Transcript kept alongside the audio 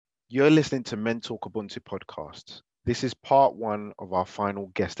You're listening to Mentor Ubuntu podcast. This is part one of our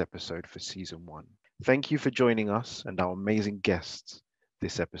final guest episode for season one. Thank you for joining us and our amazing guests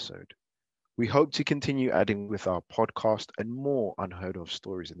this episode. We hope to continue adding with our podcast and more unheard of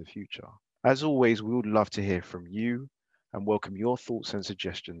stories in the future. As always, we would love to hear from you and welcome your thoughts and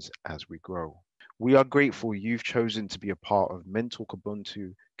suggestions as we grow. We are grateful you've chosen to be a part of Mentor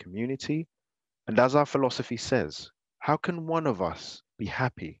Ubuntu community. And as our philosophy says, how can one of us be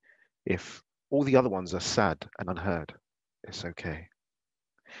happy if all the other ones are sad and unheard? It's okay.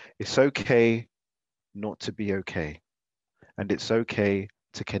 It's okay not to be okay. And it's okay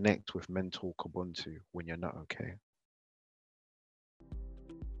to connect with mental Ubuntu when you're not okay.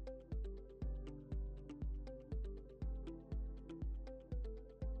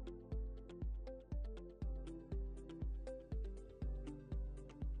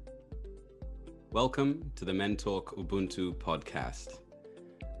 Welcome to the Mentalk Ubuntu podcast.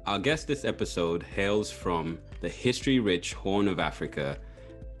 Our guest this episode hails from the history-rich Horn of Africa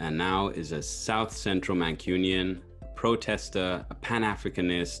and now is a South Central Mancunian, protester, a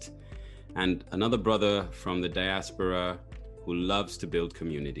Pan-Africanist, and another brother from the diaspora who loves to build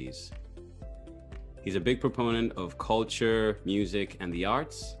communities. He's a big proponent of culture, music, and the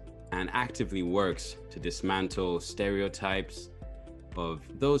arts, and actively works to dismantle stereotypes of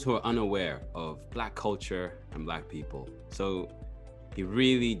those who are unaware of Black culture and Black people. So he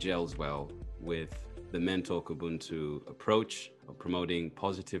really gels well with the Mentalk Ubuntu approach of promoting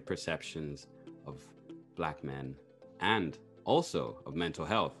positive perceptions of Black men and also of mental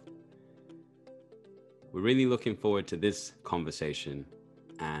health. We're really looking forward to this conversation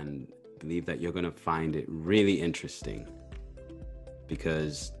and believe that you're going to find it really interesting,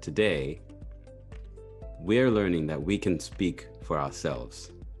 because today we're learning that we can speak for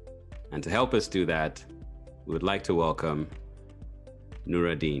ourselves. And to help us do that, we would like to welcome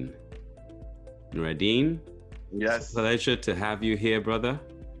Nuruddin. Nuruddin, yes, it's a pleasure to have you here, brother.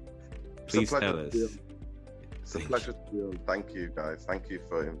 Please tell us. It's a pleasure to be on. Thank you, guys. Thank you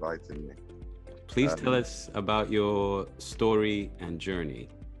for inviting me. Please tell us about your story and journey.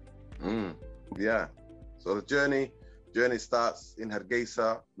 Yeah. So the journey starts in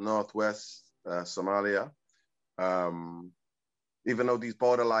Hargeisa, northwest Somalia. Even though these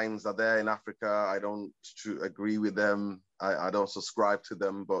borderlines are there in Africa, I don't agree with them. I don't subscribe to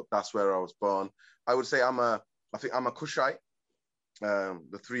them, but that's where I was born. I would say I think I'm a Kushite.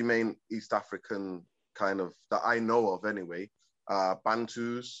 The three main East African kind of that I know of anyway,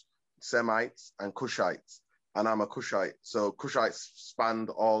 Bantus, Semites, and Kushites. And I'm a Kushite. So Kushites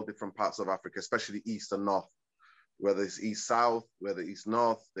spanned all different parts of Africa, especially east and north. Whether it's east-south, whether it's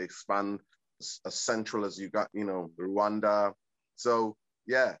north, they span as central as you got, Rwanda. So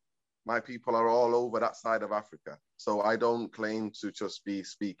yeah, my people are all over that side of Africa. So I don't claim to just be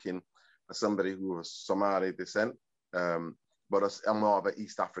speaking as somebody who has Somali descent, but I'm more of an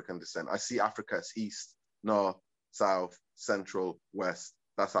East African descent. I see Africa as east, north, south, central, west.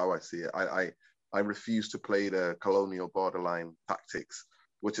 That's how I see it. I refuse to play the colonial borderline tactics,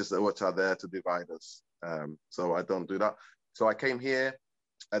 which are there to divide us. So I don't do that. So I came here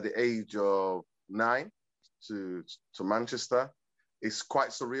at the age of 9 to Manchester. It's quite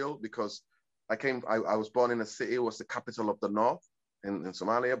surreal because I was born in a city, it was the capital of the north in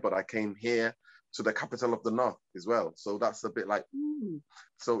Somalia, but I came here to the capital of the north as well. So that's a bit like,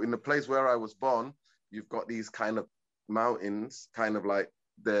 So in the place where I was born, you've got these kind of mountains, kind of like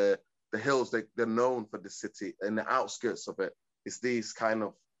the hills, they're known for the city. And the outskirts of it is these kind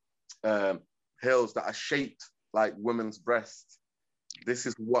of hills that are shaped like women's breasts. This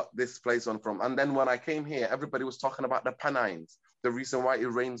is what this place on from. And then when I came here, everybody was talking about the Pennines. The reason why it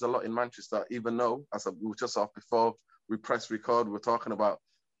rains a lot in Manchester, even though, we were just off before we press record, we're talking about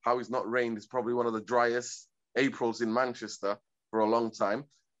how it's not rained. It's probably one of the driest Aprils in Manchester for a long time.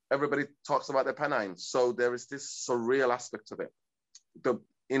 Everybody talks about the Pennines. So there is this surreal aspect of it.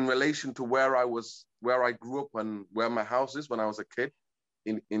 In relation to where I grew up and where my house is when I was a kid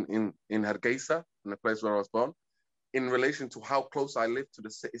in Hargeisa, in the place where I was born, in relation to how close I live to the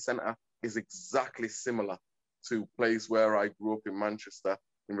city centre is exactly similar to place where I grew up in Manchester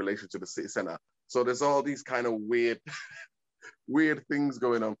in relation to the city centre. So there's all these kind of weird things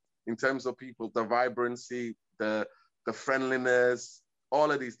going on in terms of people, the vibrancy, the friendliness,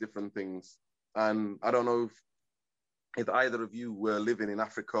 all of these different things. And I don't know if either of you were living in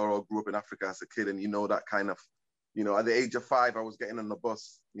Africa or grew up in Africa as a kid, and that kind of, at the age of 5, I was getting on the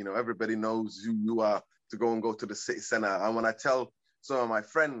bus. Everybody knows who you are to go to the city center. And when I tell some of my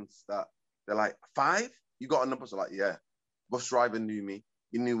friends that, they're like, 5? You got on the bus? I'm like, yeah. Bus driver knew me.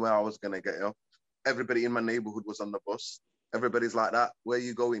 He knew where I was going to get up. Everybody in my neighborhood was on the bus. everybody's like that. Where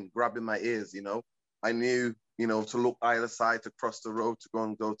you going? Grabbing my ears, you know. I knew, you know, to look either side, to cross the road,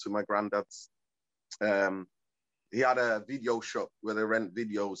 to go to my granddad's. He had a video shop where they rent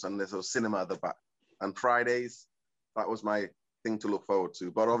videos, and there's a cinema at the back. And Fridays, that was my thing to look forward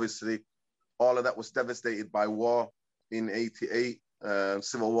to. But obviously, all of that was devastated by war in '88.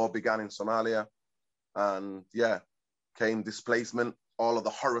 Civil war began in Somalia. And yeah, came displacement, all of the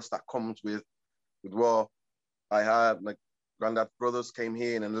horrors that comes with war. I had my granddad's brothers came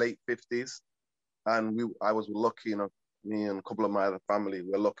here in the late 50s. And I was lucky enough, me and a couple of my other family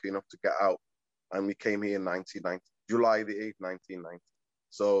were lucky enough to get out. And we came here in 1990, July the 8th, 1990.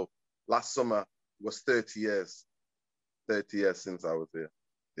 So last summer was 30 years since I was here.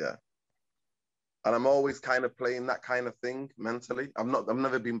 Yeah. And I'm always kind of playing that kind of thing mentally. I've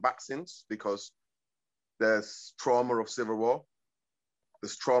never been back since, because there's trauma of civil war,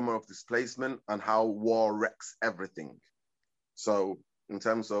 there's trauma of displacement, and how war wrecks everything. So in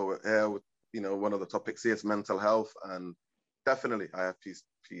terms of you know, one of the topics here is mental health, and definitely I have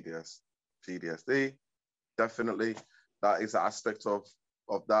PTSD. Definitely, that is an aspect of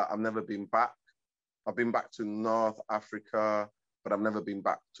that. I've never been back. I've been back to North Africa, but I've never been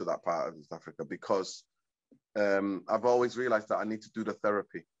back to that part of East Africa, because I've always realized that I need to do the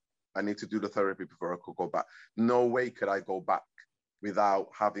therapy. I need to do the therapy before I could go back. No way could I go back without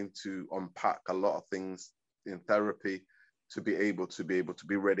having to unpack a lot of things in therapy to be able to be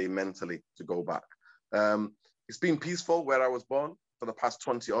ready mentally to go back. It's been peaceful where I was born for the past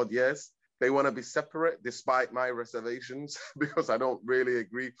 20 odd years. They want to be separate despite my reservations, because I don't really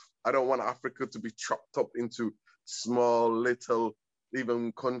agree. I don't want Africa to be chopped up into small, little,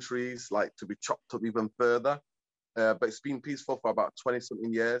 even countries, like to be chopped up even further. But it's been peaceful for about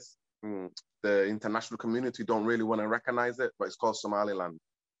 20-something years. The international community don't really want to recognize it, but it's called Somaliland.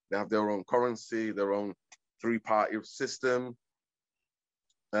 They have their own currency, their own three-party system.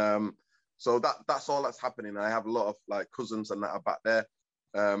 So that's all that's happening. I have a lot of like cousins and that are back there.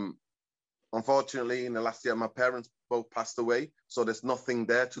 Unfortunately, in the last year, my parents both passed away. So there's nothing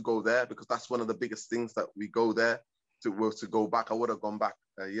there to go there, because that's one of the biggest things that we go there to go back. I would have gone back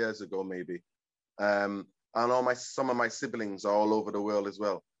years ago, maybe. And some of my siblings are all over the world as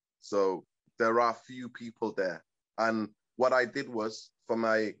well. So there are few people there. And what I did was, for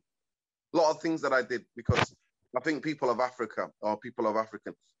a lot of things that I did, because I think people of Africa, or people of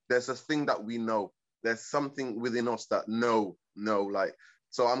African, there's a thing that we know. There's something within us that know, like,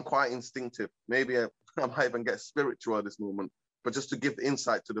 so I'm quite instinctive. Maybe I might even get spiritual at this moment, but just to give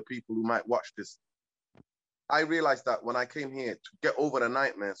insight to the people who might watch this. I realized that when I came here to get over the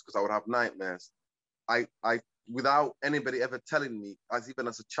nightmares, because I would have nightmares, I without anybody ever telling me, even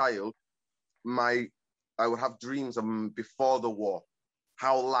as a child, I would have dreams of before the war,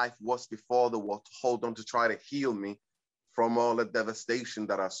 how life was before the war, to hold on, to try to heal me from all the devastation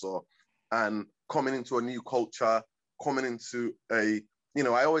that I saw. And coming into a new culture, coming into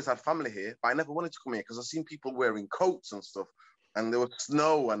I always had family here, but I never wanted to come here because I've seen people wearing coats and stuff, and there was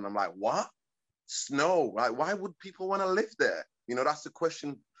snow, and I'm like, what? Snow? Like, why would people want to live there? That's the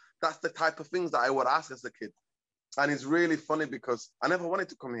question. That's the type of things that I would ask as a kid. And it's really funny because I never wanted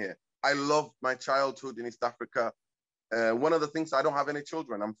to come here. I loved my childhood in East Africa. One of the things, I don't have any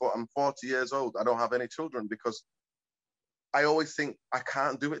children. I'm 40 years old. I don't have any children because I always think I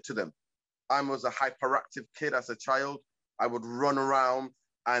can't do it to them. I was a hyperactive kid as a child. I would run around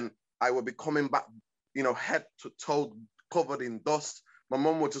and I would be coming back, head to toe covered in dust. My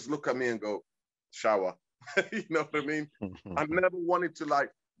mom would just look at me and go, shower. You know what I mean? I never wanted to,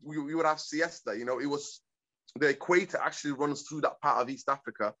 we would have siesta. It was, the equator actually runs through that part of East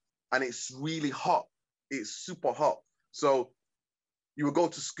Africa and it's really hot. It's super hot. So you would go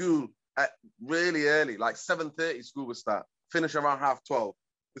to school at really early, like 7:30 school would start, finish around 12:30.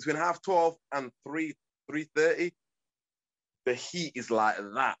 Between 12:30 and 3:30, the heat is like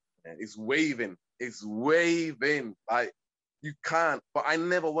that. It's waving. It's waving. Like, you can't. But I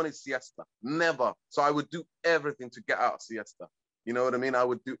never wanted siesta. Never. So I would do everything to get out of siesta. You know what I mean? I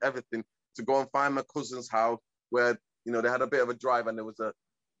would do everything to go and find my cousin's house where, they had a bit of a drive and there was a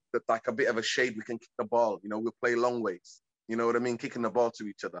bit of a shade. We can kick the ball. We'll play long ways. You know what I mean? Kicking the ball to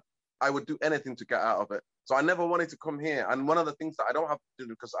each other. I would do anything to get out of it. So I never wanted to come here. And one of the things that I don't have to do,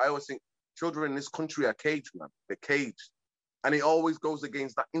 because I always think children in this country are caged, man. They're caged. And it always goes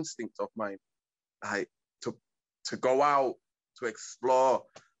against that instinct of mine, like to go out, to explore,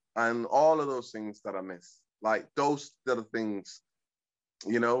 and all of those things that I miss. Like, those are the things,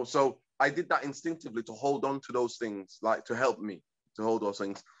 So I did that instinctively to hold on to those things, like to help me to hold those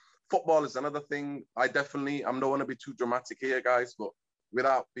things. Football is another thing. I don't want to be too dramatic here, guys, but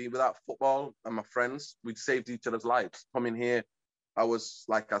without football and my friends, we'd saved each other's lives. Coming here, I was,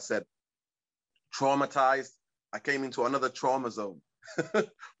 like I said, traumatized. I came into another trauma zone.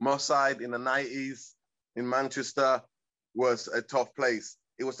 Moss Side in the 90s in Manchester was a tough place.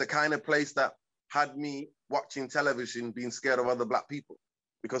 It was the kind of place that had me watching television being scared of other black people.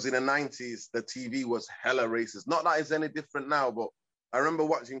 Because in the 90s, the TV was hella racist. Not that it's any different now, but I remember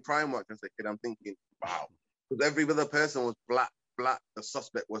watching Crime Watch as a kid. I'm thinking, wow, because every other person was black. The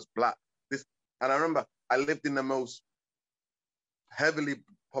suspect was black. And I remember I lived in the most heavily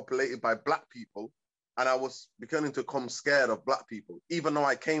populated by black people, and I was beginning to become scared of black people, even though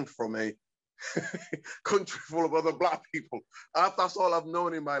I came from a country full of other black people. That's all I've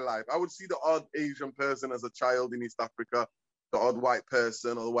known in my life. I would see the odd Asian person as a child in East Africa, the odd white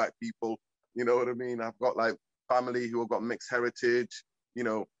person or the white people. You know what I mean? I've got like family who have got mixed heritage, you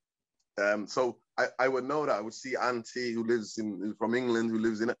know. So I would know that. I would see auntie who lives from England, who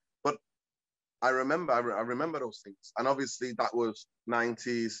lives in it. But I remember those things. And obviously that was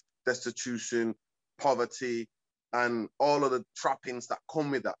 90s, destitution, poverty, and all of the trappings that come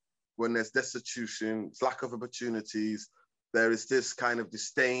with that. When there's destitution, it's lack of opportunities, there is this kind of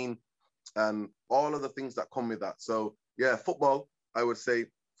disdain and all of the things that come with that. So yeah, football, I would say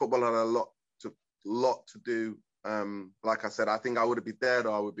football had a lot to do. Like I said, I think I would be dead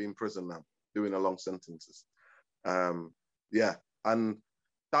or I would be in prison now doing a long sentences. Yeah, and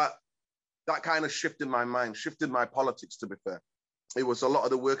that kind of shifted my mind, shifted my politics, to be fair. It was a lot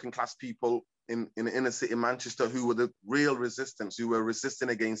of the working class people in the inner city Manchester who were the real resistance, who were resisting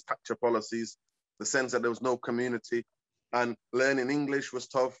against Thatcher policies, the sense that there was no community, and learning English was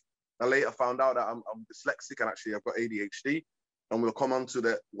tough. I later found out that I'm dyslexic and actually I've got ADHD, and we'll come on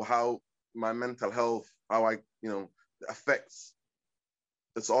to how my mental health, how affects.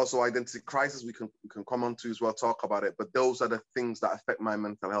 There's also identity crisis we can come on to as well, talk about it, but those are the things that affect my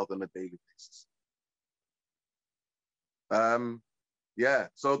mental health on a daily basis. Yeah,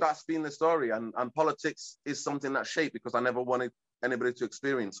 so that's been the story, and politics is something that shaped because I never wanted anybody to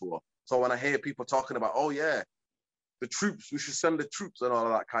experience war. So when I hear people talking about, oh yeah, the troops, we should send the troops and all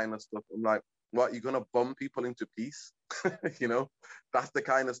of that kind of stuff, I'm like, what, you're gonna bomb people into peace? You know, that's the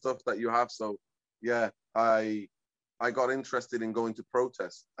kind of stuff that you have. So yeah, I got interested in going to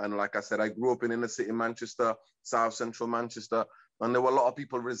protest, and like I said, I grew up in inner city Manchester, South Central Manchester, and there were a lot of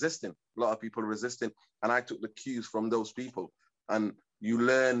people resisting, and I took the cues from those people. And you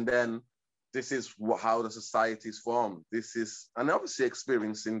learn then, this is how the society is formed. This is, and obviously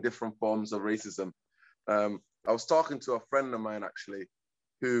experiencing different forms of racism. I was talking to a friend of mine, actually,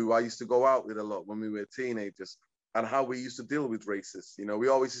 who I used to go out with a lot when we were teenagers, and how we used to deal with racists. You know, we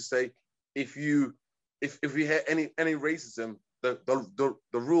always used to say, if we had any racism, the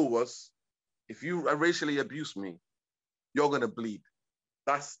rule was, if you racially abuse me, you're gonna bleed.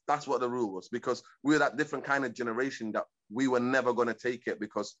 That's what the rule was, because we're that different kind of generation that we were never going to take it,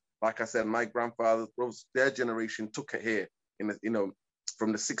 because like I said, my grandfather, their generation took it here in the,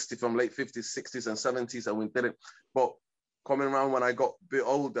 from late 50s, 60s and 70s, and we did it. But coming around when I got a bit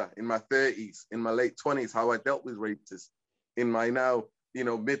older, in my 30s, in my late 20s, how I dealt with racism, in my now,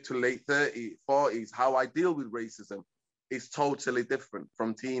 mid to late 30s, 40s, how I deal with racism is totally different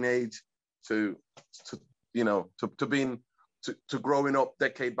from teenage to being to growing up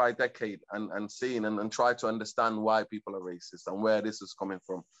decade by decade and seeing and try to understand why people are racist and where this is coming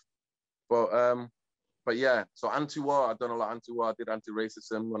from. But yeah, so anti-war, I've done a lot of anti-war. I did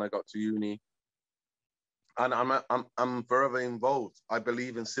anti-racism when I got to uni, and I'm forever involved. I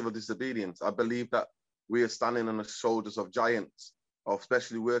believe in civil disobedience. I believe that we are standing on the shoulders of giants, of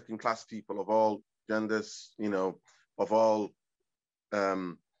especially working class people of all genders, of all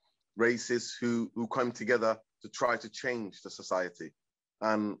races who come together to try to change the society.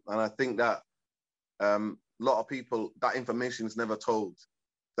 And I think that a lot of people, that information is never told.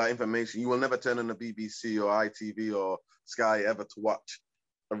 That information, you will never turn on the BBC or ITV or Sky ever to watch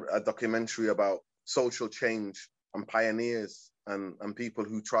a documentary about social change and pioneers and people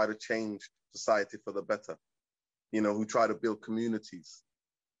who try to change society for the better, who try to build communities.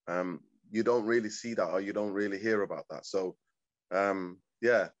 You don't really see that, or you don't really hear about that. So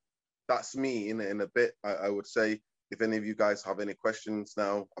yeah, that's me in a bit. I would say, if any of you guys have any questions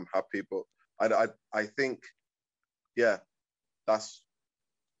now, I'm happy. But I think, yeah, that's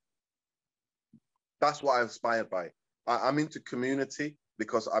what I'm inspired by. I'm into community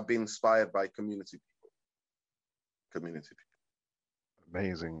because I've been inspired by community people.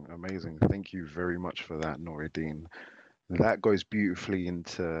 Amazing. Thank you very much for that, Noureddin. That goes beautifully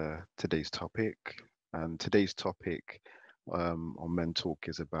into today's topic. And today's topic on Men Talk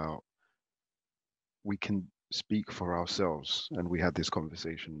is about, we can speak for ourselves, and we had this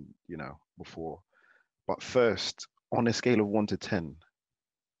conversation, before. But first, on a scale of 1 to 10,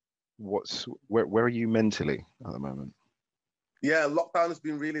 where are you mentally at the moment? Yeah, lockdown has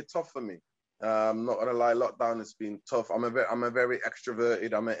been really tough for me. I'm not gonna lie, lockdown has been tough. I'm a very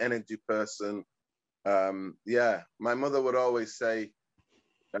extroverted. I'm an energy person. Yeah, my mother would always say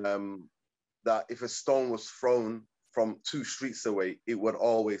that if a stone was thrown from 2 streets away, it would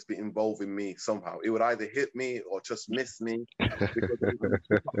always be involving me somehow. It would either hit me or just miss me because I'm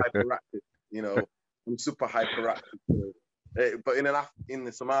super hyperactive. You know, I'm super hyperactive. But in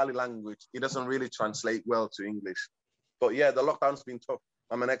the Somali language, it doesn't really translate well to English. But yeah, the lockdown's been tough.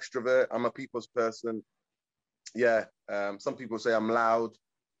 I'm an extrovert. I'm a people's person. Yeah, some people say I'm loud,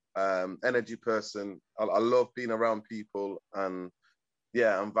 energy person. I love being around people, and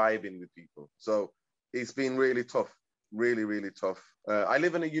yeah, I'm vibing with people. So it's been really tough, really, really tough. I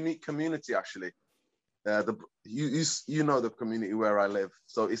live in a unique community, actually. You know the community where I live.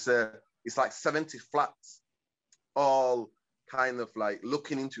 So it's like 70 flats, all kind of like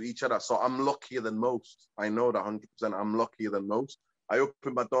looking into each other. So I'm luckier than most. I know that 100%. I'm luckier than most. I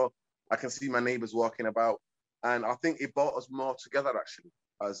open my door, I can see my neighbors walking about, and I think it brought us more together actually.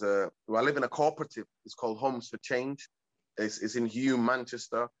 I live in a cooperative. It's called Homes for Change. It's in Hume,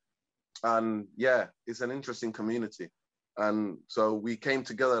 Manchester, and yeah, it's an interesting community. And so we came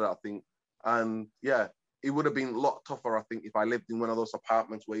together, I think, and yeah, it would have been a lot tougher, I think, if I lived in one of those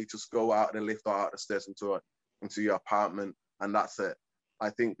apartments where you just go out of the lift or out of the stairs into your apartment and that's it.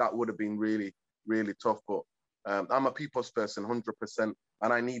 I think that would have been really, really tough. But I'm a people's person, 100%, and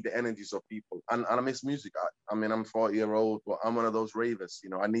I need the energies of people. And I miss music. I mean, I'm 40-year-old, but I'm one of those ravers.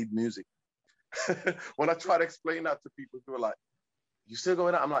 I need music. When I try to explain that to people who are like, "You still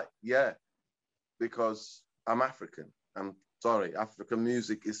going out?" I'm like, "Yeah, because I'm African. I'm sorry, African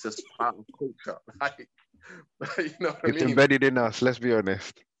music is just part of culture." Like, you know what I It's mean? embedded in us, let's be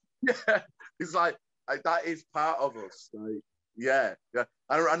honest. Yeah, it's like that is part of us. Like, yeah. And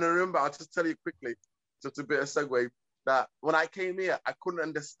I remember, I'll just tell you quickly, just a bit of segue, that when I came here, I couldn't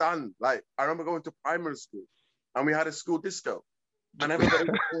understand. Like, I remember going to primary school and we had a school disco and everybody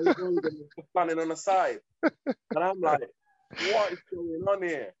was standing on the side. And I'm like, what is going on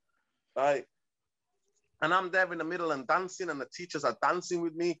here? Like, and I'm there in the middle and dancing, and the teachers are dancing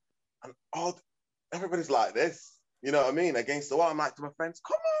with me, and everybody's like this, you know what I mean, against the wall. I'm like to my friends,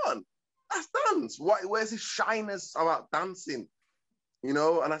 come on, let's dance. Where's this shyness about dancing, And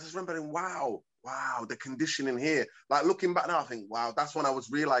I just remember thinking, wow, the conditioning here. Like looking back now, I think, wow, that's when I was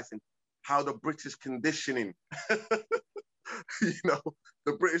realizing how the British conditioning, the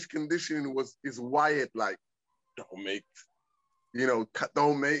British conditioning is wired like, don't make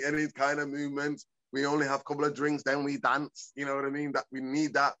any kind of movements. We only have a couple of drinks, then we dance. You know what I mean? That we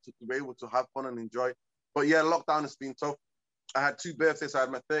need that to be able to have fun and enjoy. But yeah, lockdown has been tough. I had 2 birthdays. I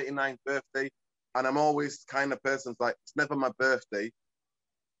had my 39th birthday, and I'm always kind of person like, it's never my birthday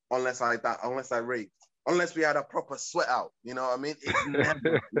unless I rave. Unless we had a proper sweat out. You know what I mean? It's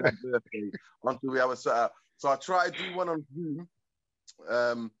never my birthday until we have a sweat out. So I tried to do one on Zoom,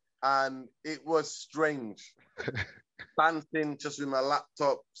 and it was strange. Dancing just with my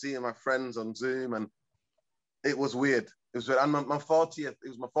laptop, seeing my friends on Zoom, and it was weird. It was weird. And my 40th, it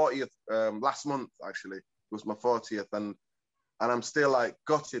was my 40th last month, actually. It was my 40th, and I'm still like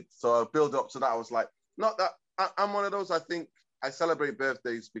gutted. So I build up to that. I was like, not that, I'm one of those, I think I celebrate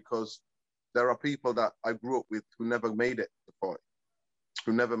birthdays because there are people that I grew up with who never made it to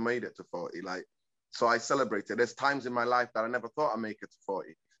 40, Like, so I celebrated. There's times in my life that I never thought I'd make it to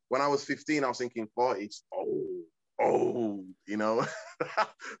 40. When I was 15, I was thinking 40,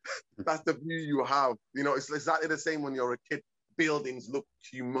 that's the view you have. It's exactly the same when you're a kid. Buildings look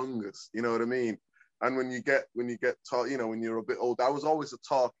humongous, you know what I mean? And when you get tall, when you're a bit old, I was always a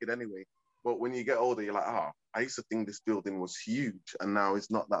tall kid anyway. But when you get older, you're like, I used to think this building was huge, and now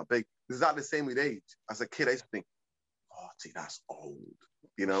it's not that big. Is that the same with age? As a kid, I used to think, 40, that's old,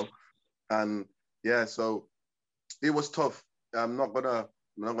 And yeah, so it was tough. I'm not gonna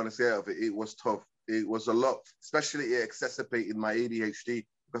say it. It was tough. It was a lot, especially it exacerbated my ADHD,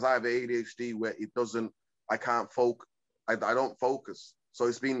 because I have ADHD where I can't focus. I don't focus. So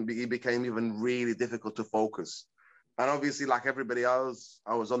it became even really difficult to focus. And obviously, like everybody else,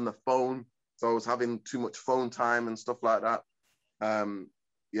 I was on the phone. So I was having too much phone time and stuff like that.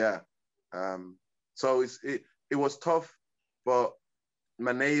 So it was tough, but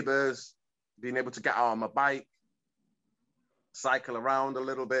my neighbors, being able to get out on my bike, cycle around a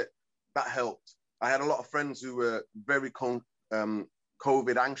little bit, that helped. I had a lot of friends who were very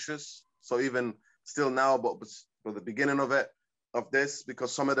COVID anxious. So even still now, but for the beginning of this,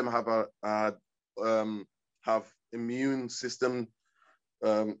 because some of them have have immune system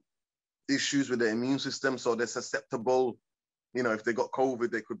issues with their immune system, so they're susceptible. You know, if they got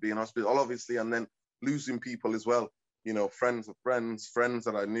COVID, they could be in hospital, obviously, and then losing people as well. You know, friends of friends, friends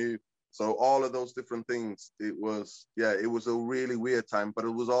that I knew. So all of those different things. It was a really weird time, but it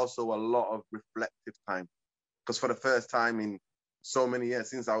was also a lot of reflective time, because for the first time in so many years,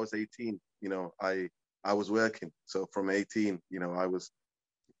 since I was 18, you know, I was working. So from 18, you know, I was,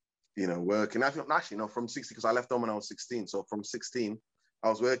 you know, working. Actually, no, from 16, because I left home when I was 16. So from 16, I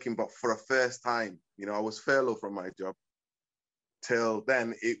was working, but for the first time, you know, I was furloughed from my job. Till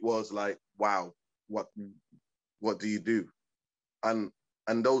then, it was like, wow, what do you do?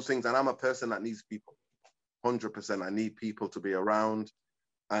 And those things, and I'm a person that needs people, 100%. I need people to be around,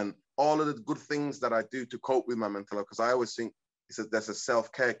 and all of the good things that I do to cope with my mental health, because I always think there's a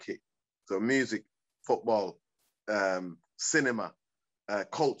self-care kit. So music, football, cinema,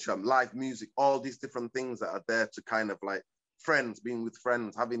 culture, live music, all these different things that are there to kind of like friends, being with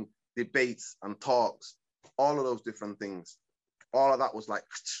friends, having debates and talks, all of those different things. All of that was like,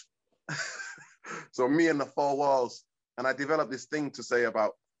 so me and the four walls. And I developed this thing to say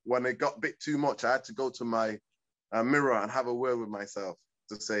about when it got a bit too much, I had to go to my mirror and have a word with myself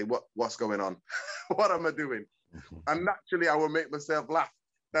to say, what's going on? What am I doing? And naturally, I would make myself laugh.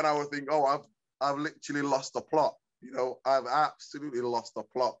 Then I would think, oh, I've literally lost the plot. You know, I've absolutely lost the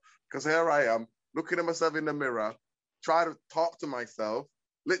plot, because here I am looking at myself in the mirror, try to talk to myself,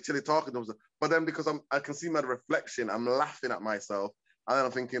 literally talking to myself. But then because I can see my reflection, I'm laughing at myself. And then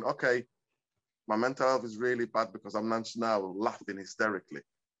I'm thinking, okay, my mental health is really bad because I'm now laughing hysterically.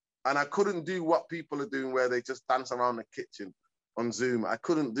 And I couldn't do what people are doing where they just dance around the kitchen on Zoom. I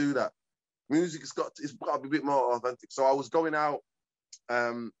couldn't do that. Music's got to be a bit more authentic. So I was going out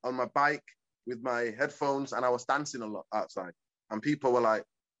on my bike with my headphones, and I was dancing a lot outside. And people were like,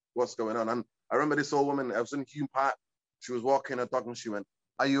 what's going on? And I remember this old woman, I was in Hume Park. She was walking her dog and she went,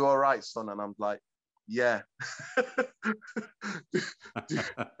 are you all right, son? And I'm like, yeah. do you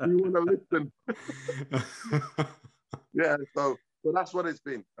want to listen? Yeah, so that's what it's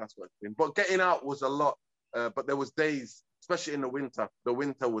been. That's what it's been. But getting out was a lot. But there was days, especially in the winter. The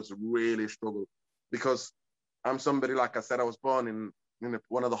winter was really a struggle, because I'm somebody, like I said, I was born in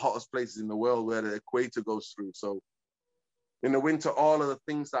one of the hottest places in the world where the equator goes through. So in the winter, all of the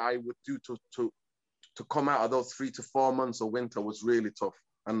things that I would do to come out of those 3 to 4 months of winter was really tough.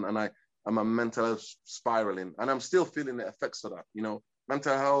 And I'm a mental health spiraling, and I'm still feeling the effects of that. You know,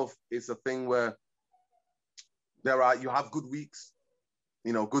 mental health is a thing where you have good weeks,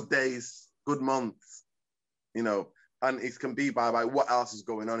 you know, good days, good months, you know, and it can be by what else is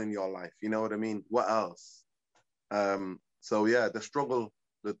going on in your life. You know what I mean? What else? So yeah, the struggle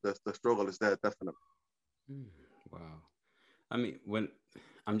is there, definitely. Wow. I mean,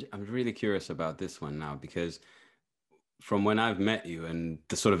 I'm really curious about this one now, because from when I've met you and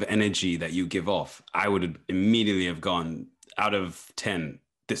the sort of energy that you give off, I would immediately have gone, out of 10,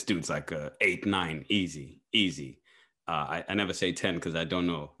 this dude's like a 8, 9, easy. I never say 10 because I don't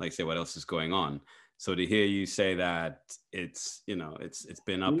know, like, say what else is going on. So to hear you say that it's, you know, it's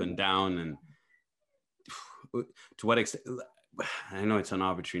been up and down, and to what extent, I know it's an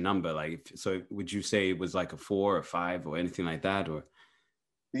arbitrary number. Like, so would you say it was like a 4 or 5 or anything like that, or?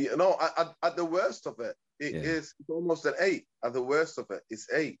 You know, at the worst of it, it's almost an 8. At the worst of it,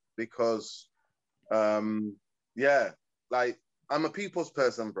 it's 8 because, like, I'm a people's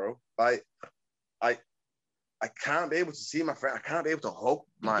person, bro. Like, I can't be able to see my friend. I can't be able to hug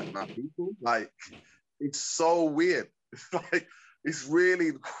my people. Like, it's so weird. It's like, it's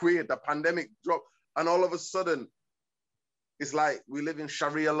really weird. The pandemic dropped, and all of a sudden, it's like we live in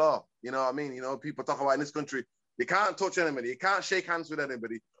Sharia law. You know what I mean? You know, people talk about in this country, you can't touch anybody. You can't shake hands with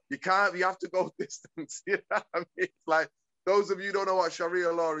anybody. You have to go distance. You know what I mean? It's like, those of you who don't know what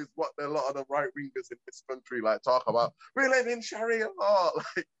Sharia law is, what a lot of the right wingers in this country like talk about. We live in Sharia law.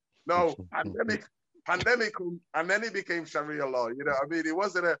 Like, no, pandemic, and then it became Sharia law. You know what I mean? It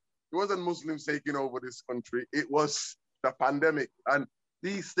wasn't Muslims taking over this country. It was the pandemic, and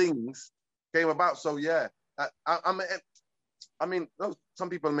these things came about. So yeah, I mean, some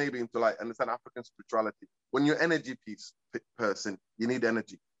people may be into, like, understand African spirituality. When you're energy person, you need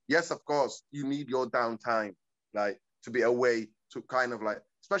energy. Yes, of course, you need your downtime, like, to be away, to kind of like,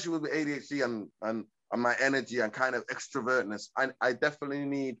 especially with ADHD and my energy and kind of extrovertness. I definitely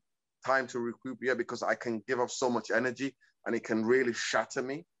need time to recoup here, because I can give off so much energy and it can really shatter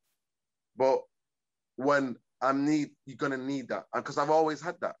me. But when you're gonna need that, because I've always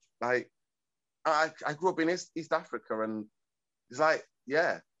had that. Like, I grew up in East Africa, and it's like,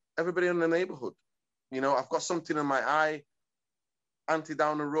 yeah, everybody in the neighborhood, you know, I've got something in my eye. Auntie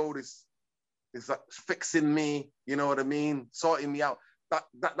down the road is It's like fixing me, you know what I mean? Sorting me out.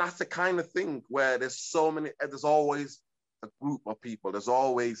 That's the kind of thing where there's always a group of people. There's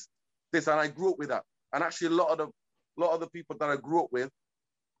always this, and I grew up with that. And actually, a lot of the people that I grew up with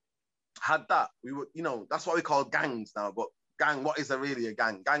had that. We were, you know, that's what we call gangs now. But gang, what is really a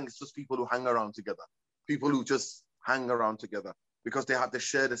gang? Gang is just people who hang around together. People who just hang around together because they have to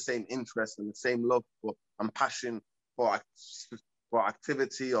share the same interests and the same love and passion for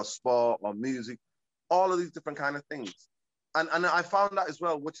activity or sport or music, all of these different kind of things. And I found that as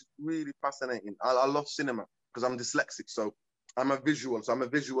well, which is really fascinating. I love cinema because I'm dyslexic, so I'm a visual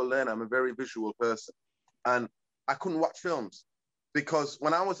learner. I'm a very visual person. And I couldn't watch films because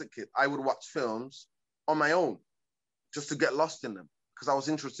when I was a kid, I would watch films on my own just to get lost in them because I was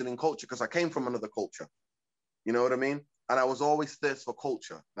interested in culture because I came from another culture. You know what I mean? And I was always thirsty for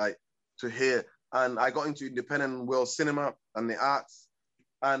culture, like to hear. And I got into independent world cinema and the arts.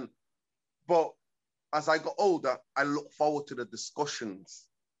 But as I got older, I looked forward to the discussions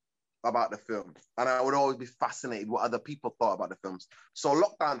about the film. And I would always be fascinated what other people thought about the films. So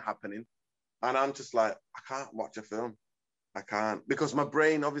lockdown happening, and I'm just like, I can't watch a film. I can't. Because my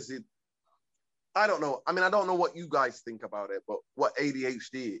brain, obviously, I don't know. I mean, I don't know what you guys think about it, but what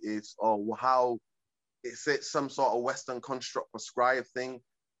ADHD is or how it's some sort of Western construct prescribed thing.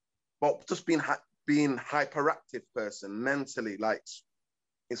 But just being hyperactive person mentally, like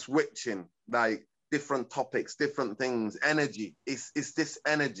it's switching, like different topics, different things, energy. It's this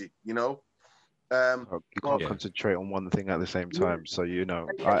energy, you know? You can't concentrate on one thing at the same time. So, you know,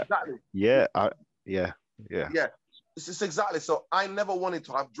 exactly. Yeah. This is exactly. So I never wanted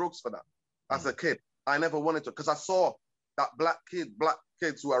to have drugs for that as a kid. I never wanted to, because I saw that black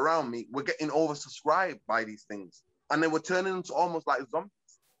kids who were around me were getting oversubscribed by these things. And they were turning into almost like zombies.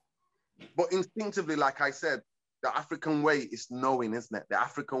 But instinctively, like I said, the African way is knowing, isn't it? The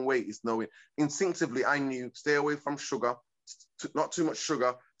African way is knowing. Instinctively, I knew, stay away from sugar, not too much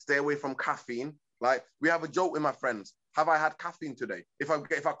sugar, stay away from caffeine. Like, we have a joke with my friends. Have I had caffeine today? If I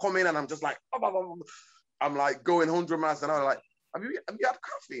come in and I'm just like, I'm like going 100 miles an hour, like, have you had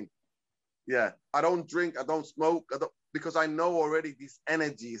caffeine? Yeah, I don't drink, I don't smoke, because I know already this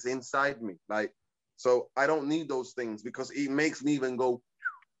energy is inside me. Like, so I don't need those things because it makes me even go.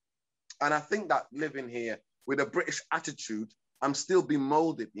 And I think that living here with a British attitude, I'm still being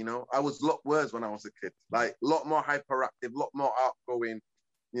molded, you know. I was a lot worse when I was a kid, like a lot more hyperactive, a lot more outgoing,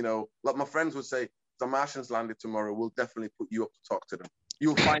 you know. Like my friends would say, the Martians landed tomorrow, we'll definitely put you up to talk to them.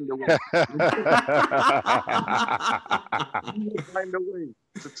 You'll find a way. You'll find a way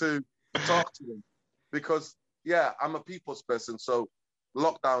to talk to them. Because, yeah, I'm a people's person, so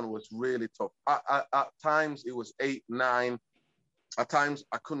lockdown was really tough. At times, it was 8, 9. At times,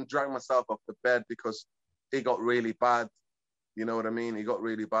 I couldn't drag myself off the bed because it got really bad. You know what I mean? It got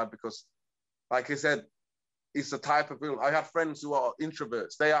really bad because, like I said, it's the type of film. I have friends who are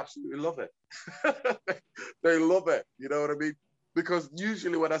introverts. They absolutely love it. They love it. You know what I mean? Because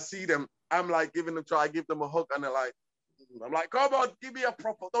usually when I see them, I'm like try to give them a hug, and they're like, I'm like, come on, give me a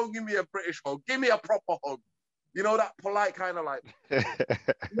proper, don't give me a British hug. Give me a proper hug. You know, that polite kind of like,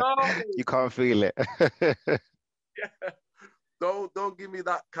 no. You can't feel it. Yeah. Don't give me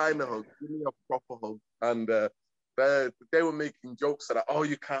that kind of hug. Give me a proper hug. And they were making jokes that, oh,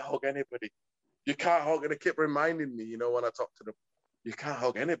 you can't hug anybody. You can't hug. And they kept reminding me, you know, when I talk to them, you can't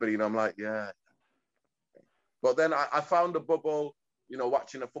hug anybody. And I'm like, yeah. But then I found a bubble, you know,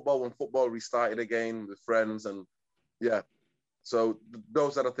 watching the football when football restarted again with friends. And yeah, so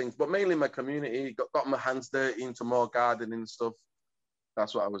those are the things. But mainly my community, got my hands dirty into more gardening stuff.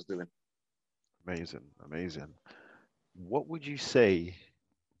 That's what I was doing. Amazing, amazing. What would you say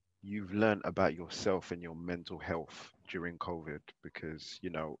you've learned about yourself and your mental health during COVID? Because,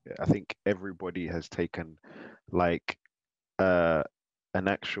 you know, I think everybody has taken like an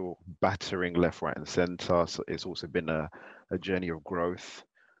actual battering left, right, and center. So it's also been a journey of growth.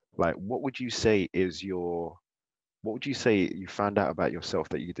 Like, what would you say you found out about yourself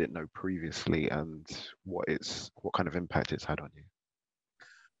that you didn't know previously, and what kind of impact it's had on you?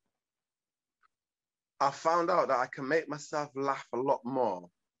 I found out that I can make myself laugh a lot more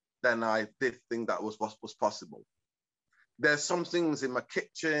than I did think that was possible. There's some things in my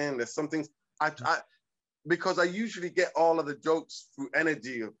kitchen, there's some things because I usually get all of the jokes through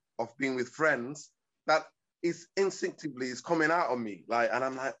energy of being with friends, that is instinctively is coming out of me. Like, and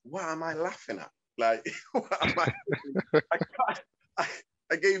I'm like, what am I laughing at? Like, what am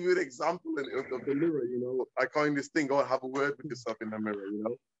I gave you an example of the mirror, you know. I coined this thing, have a word with yourself in the mirror,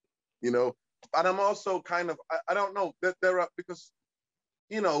 you know. And I'm also kind of, I don't know, there are, because,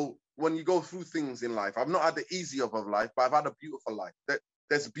 you know, when you go through things in life, I've not had the easy of life, but I've had a beautiful life.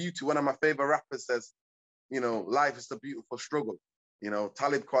 there's beauty. One of my favorite rappers says, you know, life is the beautiful struggle. You know,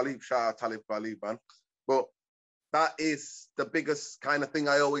 Talib Kweli, shout out Talib Kweli, man. But that is the biggest kind of thing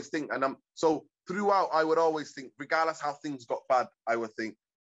I always think. And so throughout, I would always think, regardless how things got bad, I would think,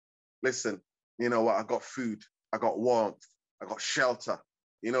 listen, you know what? I got food, I got warmth, I got shelter.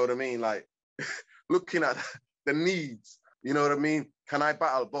 You know what I mean? Like looking at the needs, you know what I mean? Can I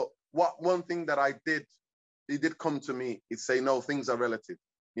battle? But one thing that it did come to me, is say, no, things are relative.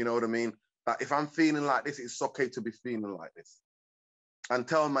 You know what I mean? That if I'm feeling like this, it's okay to be feeling like this. And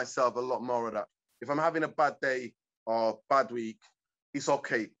telling myself a lot more of that. If I'm having a bad day or bad week, it's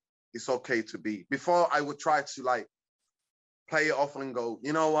okay. It's okay to be. Before I would try to like play it off and go,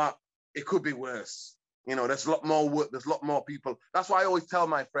 you know what? It could be worse. You know, there's a lot more work. There's a lot more people. That's why I always tell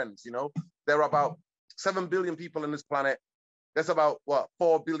my friends, you know, there are about 7 billion people on this planet. There's about,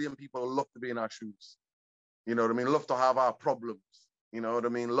 4 billion people who love to be in our shoes. You know what I mean? Love to have our problems. You know what I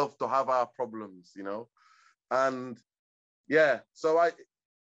mean? Love to have our problems, you know? And yeah, so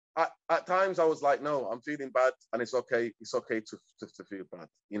at times I was like, no, I'm feeling bad, and it's okay. It's okay to feel bad.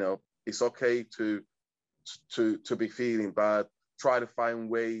 You know, it's okay to be feeling bad. Try to find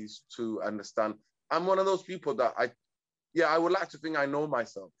ways to understand. I'm one of those people that I would like to think I know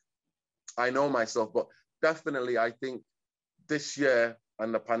myself. But definitely I think this year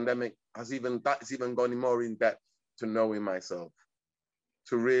and the pandemic has even gone more in depth to knowing myself,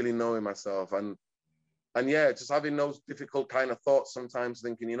 to really knowing myself. And yeah, just having those difficult kind of thoughts sometimes,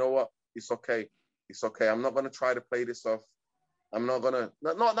 thinking, you know what, it's okay. It's okay. I'm not going to try to play this off. I'm not going to,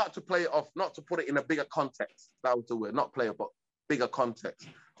 not to play it off, not to put it in a bigger context. That was the word, not play it, but bigger context.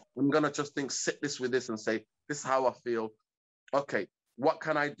 I'm going to just sit this with this and say, this is how I feel. Okay, what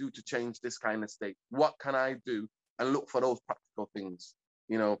can I do to change this kind of state? What can I do? And look for those practical things.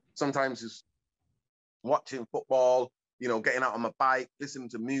 You know, sometimes it's watching football, you know, getting out on my bike, listening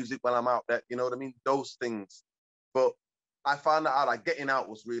to music while I'm out there, you know what I mean? Those things. But I found out like getting out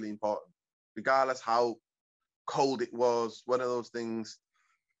was really important, regardless how cold it was. One of those things,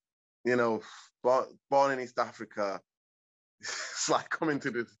 you know, born in East Africa, it's like coming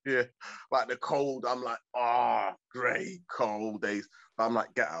to this here, like the cold. I'm like, great cold days. But I'm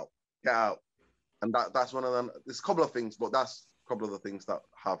like, get out. And that's one of them. There's a couple of things, but that's a couple of the things that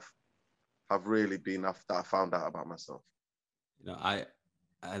have really been that I found out about myself. You know,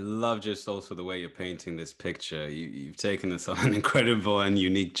 I love just also the way you're painting this picture. You've taken us on an incredible and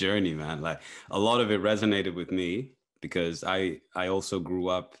unique journey, man. Like a lot of it resonated with me because I also grew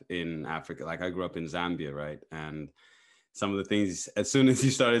up in Africa. Like I grew up in Zambia, right? And some of the things, as soon as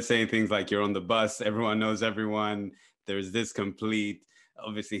you started saying things like you're on the bus, everyone knows everyone, there's this complete,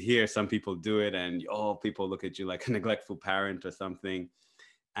 obviously here, some people do it and people look at you like a neglectful parent or something.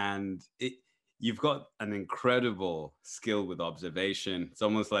 And you've got an incredible skill with observation. It's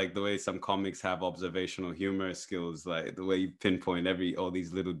almost like the way some comics have observational humor skills, like the way you pinpoint all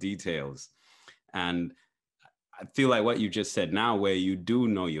these little details. And I feel like what you just said now, where you do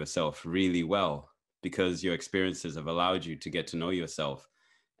know yourself really well, because your experiences have allowed you to get to know yourself.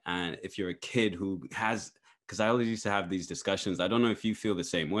 And if you're a kid who has, because I always used to have these discussions, I don't know if you feel the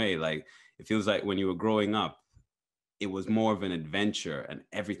same way. Like it feels like when you were growing up, it was more of an adventure and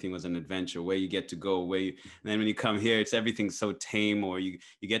everything was an adventure where you get to go, and then when you come here, it's everything's so tame, or you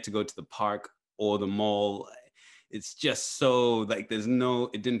get to go to the park or the mall. It's just so like,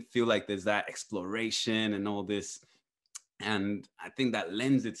 it didn't feel like there's that exploration and all this. And I think that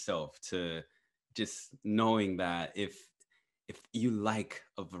lends itself to just knowing that if you like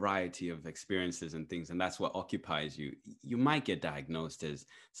a variety of experiences and things, and that's what occupies you, you might get diagnosed as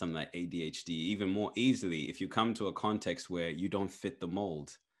something like ADHD even more easily if you come to a context where you don't fit the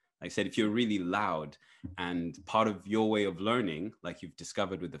mold. Like I said, if you're really loud, and part of your way of learning, like you've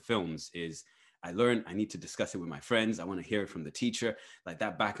discovered with the films, is I need to discuss it with my friends. I want to hear it from the teacher. Like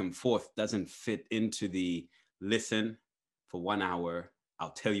that back and forth doesn't fit into the listen for 1 hour. I'll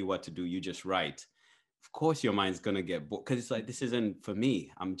tell you what to do. You just write. Of course your mind's going to get bored because it's like, this isn't for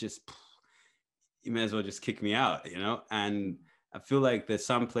me. You may as well just kick me out, you know? And I feel like there's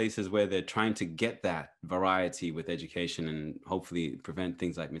some places where they're trying to get that variety with education and hopefully prevent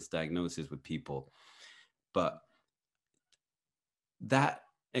things like misdiagnosis with people. But that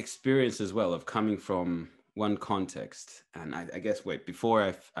experience as well of coming from one context, and I guess,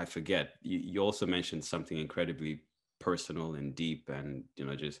 before I forget, you also mentioned something incredibly personal and deep, and, you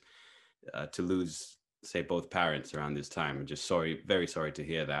know, just to lose, say, both parents around this time. I'm just very sorry to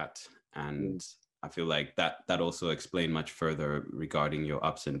hear that. And I feel like that also explained much further regarding your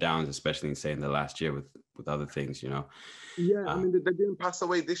ups and downs, especially in, say, in the last year with other things, you know. Yeah, I mean, they didn't pass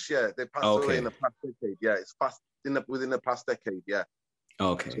away this year. They passed away in the past decade. Yeah, it's within the past decade. Yeah.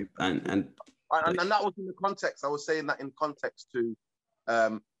 Okay. And that was in the context. I was saying that in context to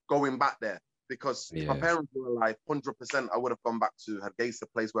going back there, because if my parents were alive, 100%, I would have gone back to Hargeisa, the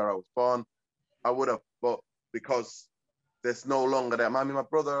place where I was born. I would have, but because there's no longer there. I mean, my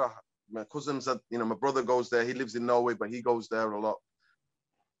brother, my cousins, my brother goes there. He lives in Norway, but he goes there a lot.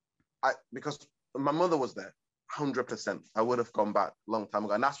 Because my mother was there, 100%. I would have gone back a long time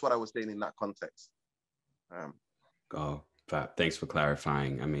ago. And that's what I was saying in that context. Thanks for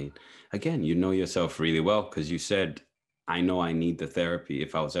clarifying. I mean, again, you know yourself really well, because you said, I know I need the therapy.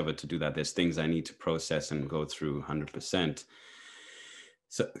 If I was ever to do that, there's things I need to process and go through 100%.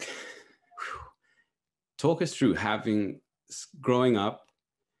 So talk us through growing up,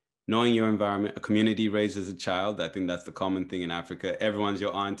 knowing your environment, a community raised as a child. I think that's the common thing in Africa. Everyone's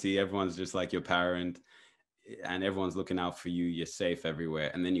your auntie, everyone's just like your parent, and everyone's looking out for you. You're safe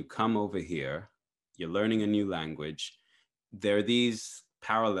everywhere. And then you come over here, you're learning a new language. There are these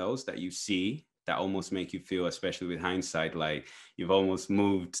parallels that you see that almost make you feel, especially with hindsight, like you've almost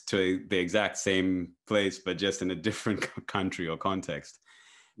moved to the exact same place, but just in a different country or context.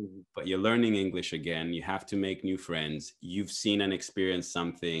 Mm-hmm. But you're learning English again. You have to make new friends. You've seen and experienced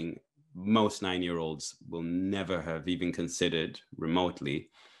something most 9-year-olds will never have even considered remotely.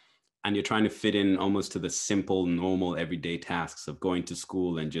 And you're trying to fit in almost to the simple, normal, everyday tasks of going to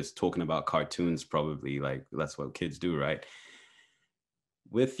school and just talking about cartoons, probably. Like, that's what kids do, right?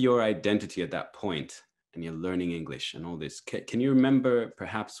 With your identity at that point, and you're learning English and all this, can you remember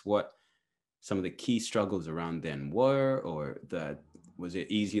perhaps what some of the key struggles around then were? Or was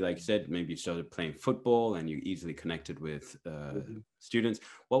it easy, like you said, maybe you started playing football and you easily connected with students?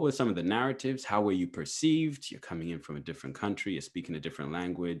 What were some of the narratives? How were you perceived? You're coming in from a different country, you're speaking a different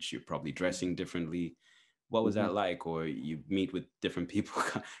language, you're probably dressing differently. What was that like? Or you meet with different people,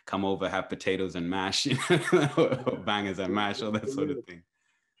 come over, have potatoes and mash, or bangers and mash, all that sort of thing.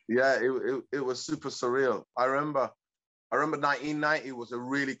 Yeah, it was super surreal. I remember 1990 was a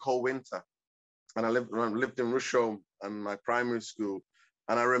really cold winter, and I lived in Rusholme and my primary school.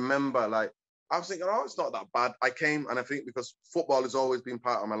 And I remember, like, I was thinking, oh, it's not that bad. I came, and I think because football has always been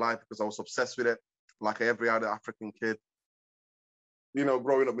part of my life, because I was obsessed with it, like every other African kid. You know,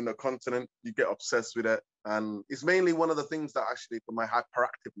 growing up in the continent, you get obsessed with it. And it's mainly one of the things that actually, for my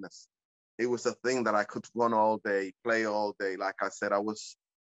hyperactiveness, it was a thing that I could run all day, play all day. Like I said,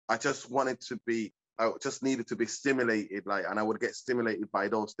 I just needed to be stimulated, and I would get stimulated by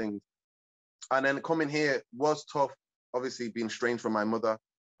those things. And then coming here was tough, obviously being estranged from my mother.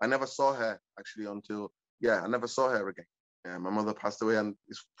 I never saw her actually I never saw her again. Yeah, my mother passed away, and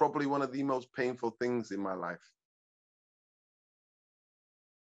it's probably one of the most painful things in my life.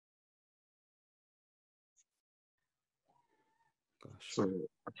 Gosh. So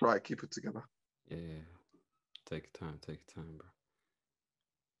I try to keep it together. Yeah. Take your time, bro.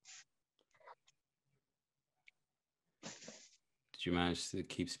 Did you manage to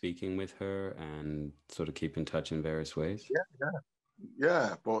keep speaking with her and sort of keep in touch in various ways?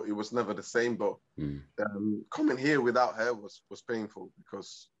 Yeah, but it was never the same. But coming here without her was painful,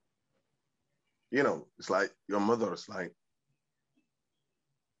 because, you know, it's like your mother. It's like,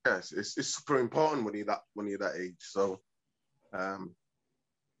 yes, it's super important when you're that age. So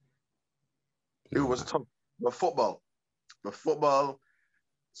it was tough. But football,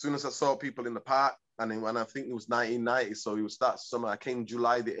 as soon as I saw people in the park, and when I think it was 1990, so it was that summer. I came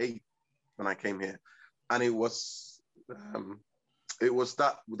July the 8th when I came here, and it was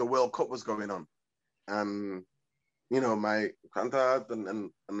that the World Cup was going on, and you know, my granddad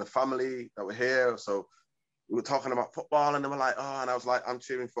and the family that were here, so we were talking about football, and they were like, oh, and I was like, I'm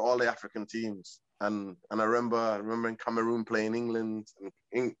cheering for all the African teams, and I remember in Cameroon playing England,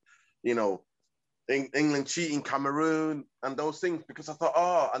 and England cheating Cameroon and those things, because I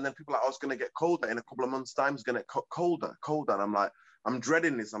thought, and then people are like, oh, it's going to get colder in a couple of months' time. It's going to get colder. And I'm like, I'm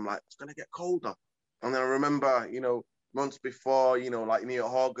dreading this. I'm like, it's going to get colder. And then I remember, you know, months before, you know, like near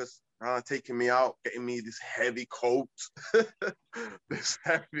August, taking me out, getting me this heavy coat, this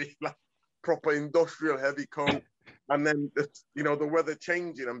heavy, like proper industrial heavy coat. And then, you know, the weather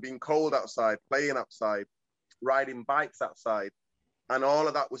changing and being cold outside, playing outside, riding bikes outside. And all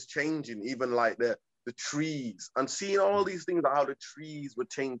of that was changing, even like the trees, and seeing all these things, how the trees were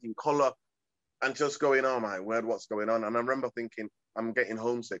changing color, and just going, oh my word, what's going on? And I remember thinking, I'm getting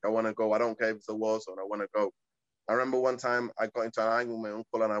homesick. I want to go. I don't care if it's a war zone. I want to go. I remember one time I got into an angle with my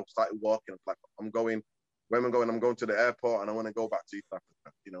uncle, and I started walking. Like, I'm going. Where am I going? I'm going to the airport, and I want to go back to East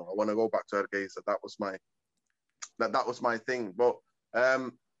Africa. You know, I want to go back to Hargeisa. That was my thing. But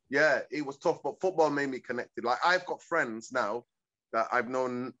yeah, it was tough. But football made me connected. Like, I've got friends now that I've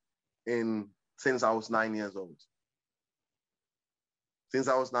known since I was 9 years old. since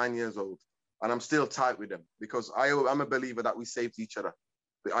I was 9 years old. And I'm still tight with them because I'm a believer that we saved each other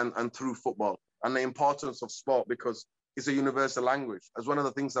and through football and the importance of sport because it's a universal language. As one of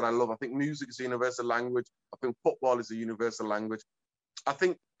the things that I love, I think music is a universal language. I think football is a universal language. I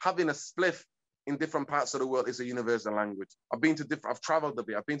think having a spliff in different parts of the world is a universal language. I've traveled a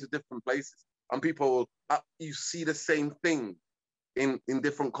bit, I've been to different places and people, you see the same thing in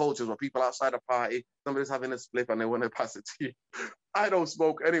different cultures where people outside a party, somebody's having a spliff and they want to pass it to you. I don't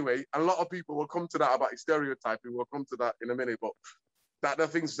smoke anyway. A lot of people will come to that about stereotyping. We'll come to that in a minute, but that the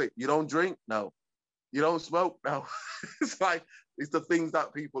things to say, you don't drink? No. You don't smoke? No. It's like, it's the things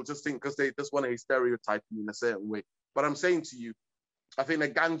that people just think because they just want to stereotype you in a certain way. But I'm saying to you, I think the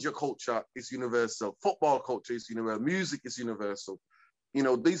ganja culture is universal. Football culture is universal. Music is universal. You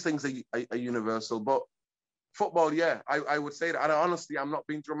know, these things are universal. But football, yeah, I would say that. And honestly, I'm not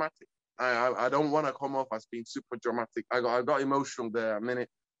being dramatic. I don't want to come off as being super dramatic. I got emotional there a minute.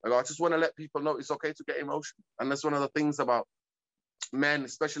 I just want to let people know it's okay to get emotional. And that's one of the things about men,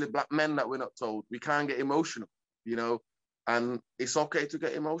 especially black men, that we're not told. We can't get emotional, you know, and it's okay to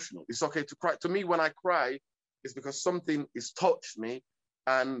get emotional. It's okay to cry. To me, when I cry, it's because something has touched me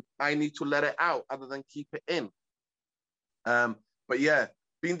and I need to let it out other than keep it in. But yeah,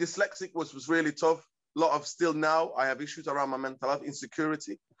 being dyslexic was really tough. A lot of still now, I have issues around my mental health,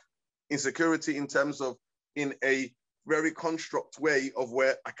 insecurity in terms of in a very construct way of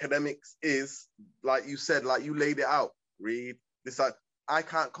where academics is, like you said, like you laid it out, read this. I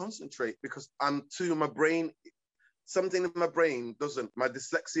can't concentrate because my brain, something in my brain doesn't. My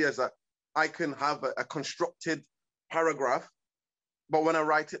dyslexia is that I can have a constructed paragraph, but when I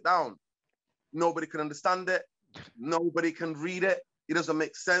write it down, nobody can understand it. Nobody can read it. It doesn't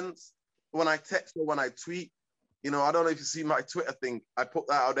make sense. When I text or when I tweet, you know, I don't know if you see my Twitter thing. I put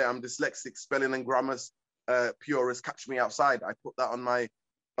that out there. I'm dyslexic, spelling and grammars purist. Catch me outside. I put that on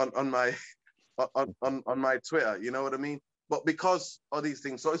my Twitter. You know what I mean? But because of these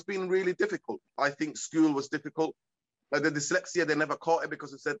things, so it's been really difficult. I think school was difficult. Like the dyslexia, they never caught it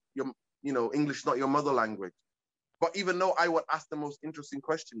because it said English is not your mother language. But even though I would ask the most interesting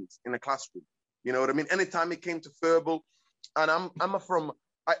questions in a classroom, you know what I mean? Anytime it came to verbal, and I'm from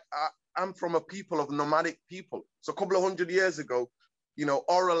a people of nomadic people. So a couple of 100 years ago, you know,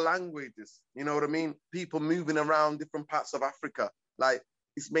 oral languages, you know what I mean? People moving around different parts of Africa, like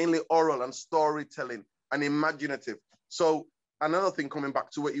it's mainly oral and storytelling and imaginative. So another thing, coming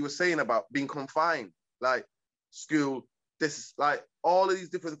back to what you were saying about being confined, like school, this is like all of these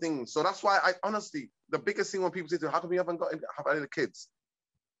different things. So that's why I honestly, the biggest thing when people say to me, how come you haven't have any kids?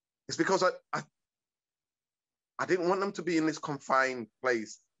 It's because I didn't want them to be in this confined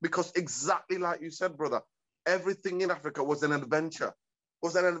place. Because exactly like you said, brother, everything in Africa was an adventure.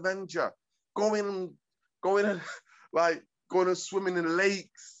 Going and swimming in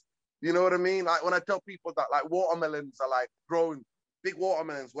lakes. You know what I mean? Like when I tell people that like watermelons are like growing, big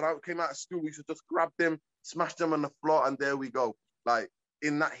watermelons. When I came out of school, we should just grab them, smash them on the floor, and there we go. Like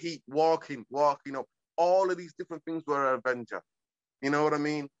in that heat, walking up. All of these different things were an adventure. You know what I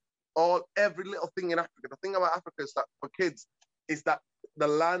mean? Every little thing in Africa. The thing about Africa is that for kids, is that the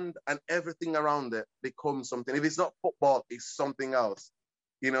land and everything around it becomes something. If it's not football, it's something else.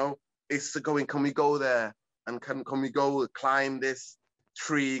 You know, it's going, can we go there? And can we go climb this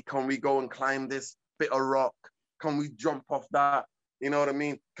tree? Can we go and climb this bit of rock? Can we jump off that? You know what I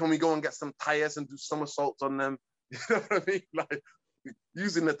mean? Can we go and get some tires and do somersaults on them? You know what I mean? Like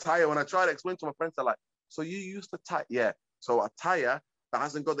using the tire. When I try to explain to my friends, they're like, so you use the tire? Yeah. So a tire that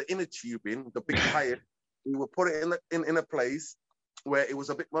hasn't got the inner tube in, the big tire, we would put it in a place where it was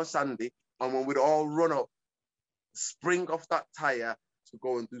a bit more sandy, and when we'd all run up, spring off that tire to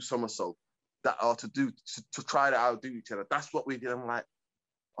go and do somersault, to try to outdo each other. That's what we did. I'm like,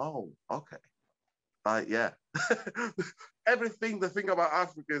 oh, okay, yeah. Everything. The thing about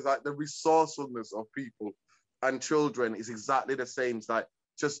Africa is like the resourcefulness of people and children is exactly the same. It's like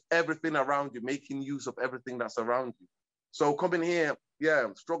just everything around you, making use of everything that's around you. So coming here, yeah,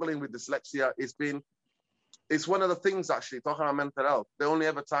 struggling with dyslexia, it's one of the things, actually, talking about mental health. The only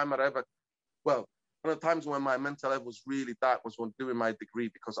time one of the times when my mental health was really dark was when doing my degree,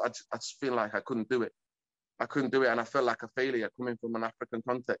 because I just feel like I couldn't do it. And I felt like a failure coming from an African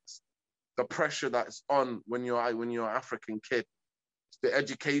context. The pressure that's on when you're an African kid, the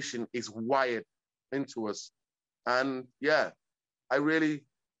education is wired into us. And yeah, we're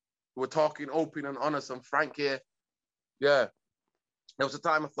talking open and honest and frank here. Yeah, there was a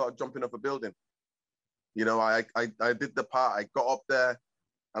time I thought of jumping off a building. You know, I did the part, I got up there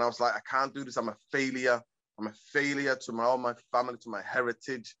and I was like, I can't do this. I'm a failure. I'm a failure to all my family, to my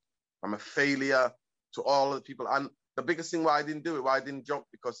heritage. I'm a failure to all of the people. And the biggest thing why I didn't do it, why I didn't jump,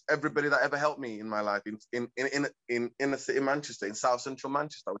 because everybody that ever helped me in my life in the city of Manchester, in South Central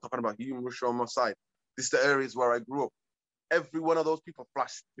Manchester, we're talking about Hume, Rushaw, Moss Side. This is the areas where I grew up. Every one of those people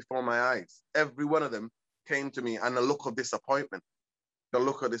flashed before my eyes. Every one of them came to me, and the look of disappointment,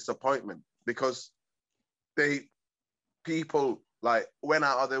 because people like went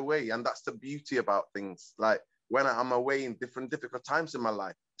out of their way, and that's the beauty about things. Like when I'm away in difficult times in my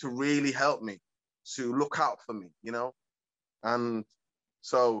life, to really help me, to look out for me, you know? And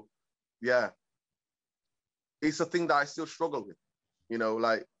so, yeah, it's a thing that I still struggle with, you know,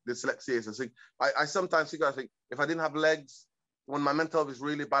 like dyslexia is a thing. I sometimes think, if I didn't have legs, when my mental health is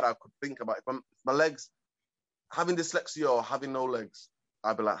really bad, I could think about if my legs, having dyslexia or having no legs,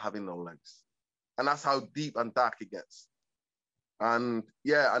 I'd be like having no legs. And that's how deep and dark it gets. And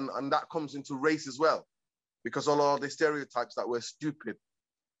yeah, and that comes into race as well, because all the stereotypes that we're stupid,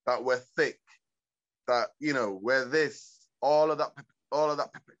 that we're thick, that, you know, we're this, all of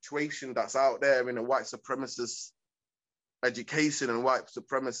that perpetuation that's out there in a white supremacist education and white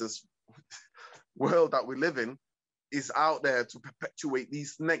supremacist world that we live in, is out there to perpetuate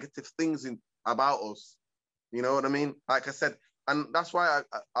these negative things about us. You know what I mean? Like I said, and that's why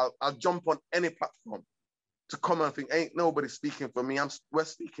I'll jump on any platform to come and think, ain't nobody speaking for me. We're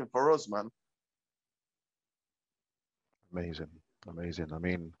speaking for us, man. Amazing. I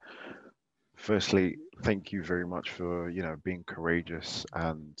mean, firstly, thank you very much for, you know, being courageous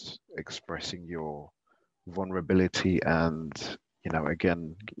and expressing your vulnerability. And, you know,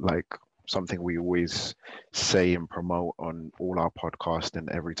 again, like something we always say and promote on all our podcasts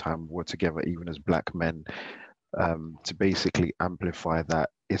and every time we're together, even as Black men, to basically amplify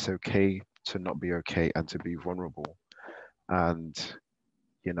that it's okay to not be okay and to be vulnerable. And,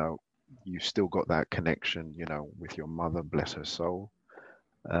 you know, you've still got that connection, you know, with your mother, bless her soul,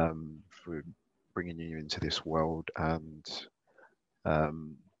 for bringing you into this world, and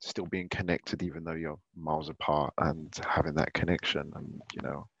still being connected even though you're miles apart, and having that connection. And, you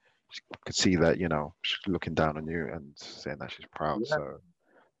know, she could see that, you know, she's looking down on you and saying that she's proud. Yeah. So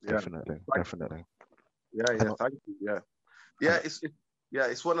Yeah. definitely. Yeah, thank you. Yeah,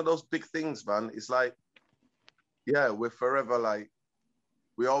 it's one of those big things, man. It's like, yeah, we're forever like,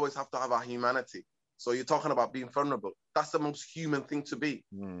 we always have to have our humanity. So you're talking about being vulnerable. That's the most human thing to be.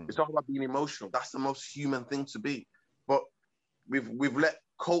 You're talking about being emotional. That's the most human thing to be. But we've let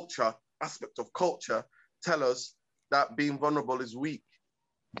aspect of culture, tell us that being vulnerable is weak.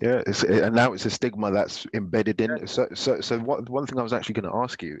 Yeah, and now it's a stigma that's embedded in. Yeah. So one thing I was actually going to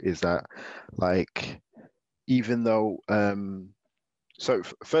ask you is that, like, even though,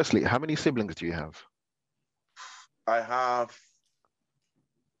 firstly, how many siblings do you have? I have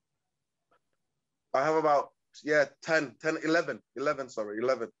about 11.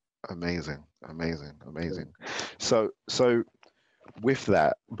 Amazing. So with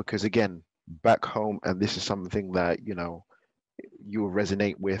that, because again, back home, and this is something that, you know, you'll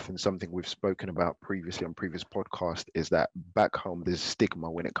resonate with, and something we've spoken about previously on previous podcasts, is that back home there's stigma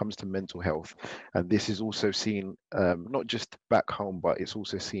when it comes to mental health. And this is also seen, not just back home, but it's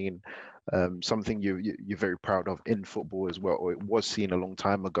also seen, something you're very proud of in football as well, or it was seen a long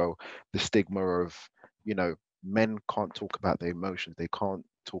time ago, the stigma of, you know, men can't talk about their emotions, they can't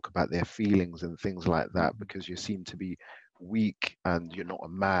talk about their feelings and things like that, because you're seen to be weak and you're not a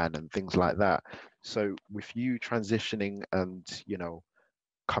man and things like that. So with you transitioning and, you know,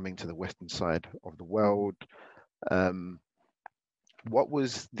 coming to the Western side of the world, what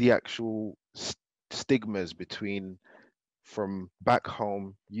was the actual stigmas between, from back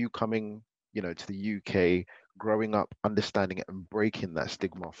home, you coming, you know, to the UK, growing up, understanding it and breaking that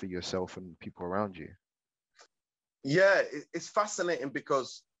stigma for yourself and people around you? Yeah, it's fascinating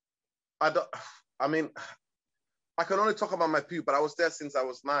because I can only talk about my people, but I was there since I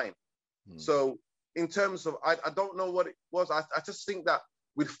was 9. So in terms of, I don't know what it was. I just think that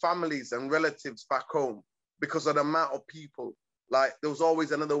with families and relatives back home, because of the amount of people, like there was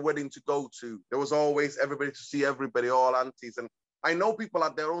always another wedding to go to. There was always everybody to see everybody, all aunties. And I know people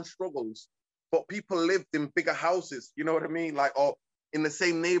had their own struggles, but people lived in bigger houses, you know what I mean? Like, or in the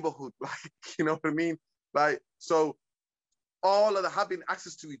same neighborhood, like, you know what I mean? Like, so all of the having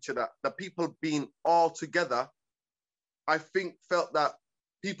access to each other, the people being all together, I think felt that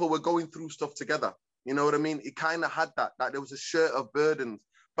people were going through stuff together. You know what I mean? It kind of had that there was a share of burdens.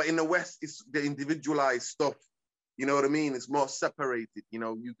 But in the West, it's the individualized stuff. You know what I mean? It's more separated. You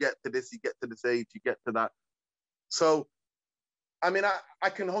know, you get to this, you get to this age, you get to that. So, I mean, I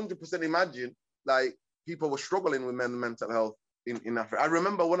can 100% imagine, like, people were struggling with mental health in Africa. I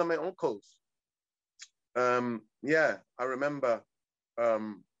remember one of my uncles. I remember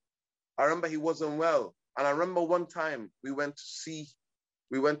he wasn't well. And I remember one time we went to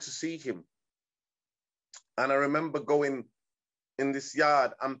see him. And I remember going in this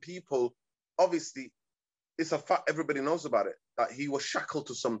yard, and people, obviously, it's a fact, everybody knows about it, that he was shackled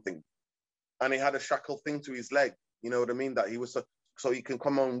to something. And he had a shackle thing to his leg. You know what I mean? That he was, so he can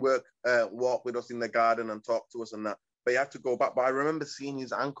come and walk with us in the garden and talk to us and that. But he had to go back. But I remember seeing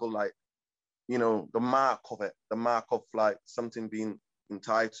his ankle, like, you know, the mark of like something being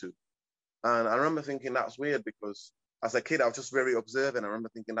tied to. And I remember thinking that's weird, because as a kid, I was just very observant. I remember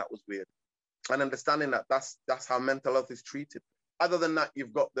thinking that was weird. And understanding that that's how mental health is treated. Other than that,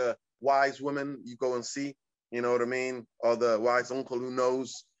 you've got the wise woman you go and see, you know what I mean? Or the wise uncle who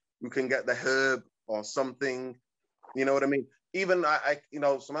knows, who can get the herb or something, you know what I mean? Even, you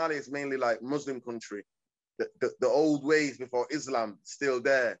know, Somalia is mainly like Muslim country. The old ways before Islam still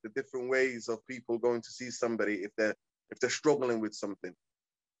there, the different ways of people going to see somebody if they're struggling with something.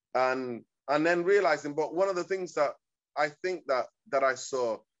 And then realizing, but one of the things that I think that I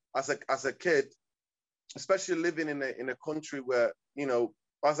saw as a kid, especially living in a country where, you know,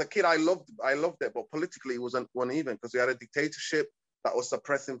 as a kid I loved it, but politically it was uneven, because we had a dictatorship that was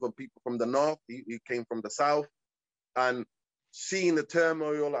suppressing from people from the north. He came from the south, and seeing the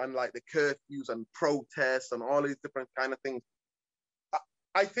turmoil and like the curfews and protests and all these different kind of things.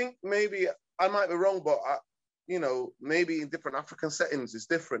 I think maybe I might be wrong, but you know, maybe in different African settings it's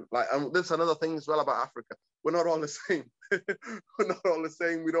different. Like, and there's another thing as well about Africa. We're not all the same. We're not all the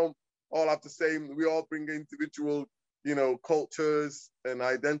same. We don't all have the same. We all bring individual, you know, cultures and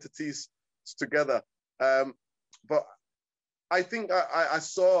identities together. But I think I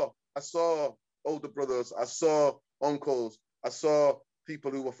saw older brothers. I saw uncles. I saw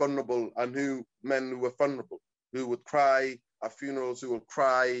people who were vulnerable, and men who were vulnerable, who would cry at funerals, who would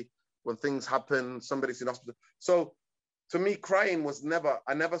cry when things happen, somebody's in hospital. So to me, crying was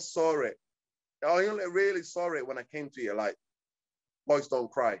I never saw it. I only really saw it when I came to you, like, boys don't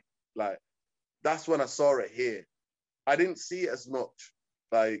cry. Like, that's when I saw it here. I didn't see it as much,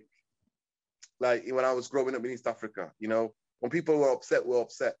 like when I was growing up in East Africa, you know, when people were upset,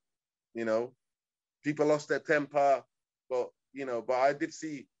 you know, people lost their temper, but I did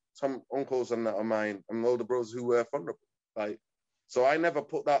see some uncles and mine and older brothers who were vulnerable, like, so I never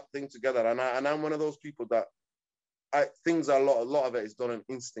put that thing together. And I'm one of those people that a lot of it is done on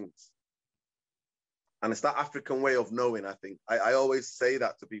instincts. And it's that African way of knowing, I think. I always say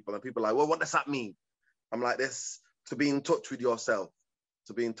that to people, and people are like, well, what does that mean? I'm like, this, to be in touch with yourself,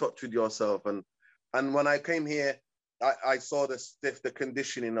 And when I came here, I saw the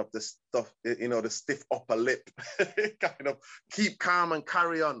conditioning of the stuff, you know, the stiff upper lip, kind of keep calm and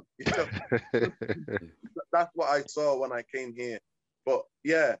carry on. You know? That's what I saw when I came here. But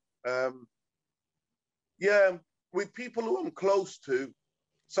yeah, with people who I'm close to,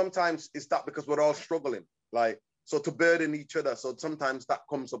 sometimes it's that because we're all struggling, like, so to burden each other. So sometimes that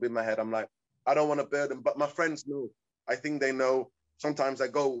comes up in my head. I'm like, I don't want to burden, but my friends know. I think they know. Sometimes I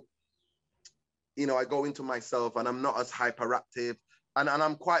go into myself, and I'm not as hyperactive, and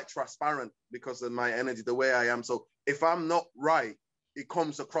I'm quite transparent because of my energy, the way I am. So if I'm not right, it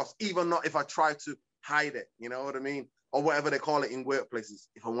comes across, even not if I try to hide it, you know what I mean? Or whatever they call it in workplaces,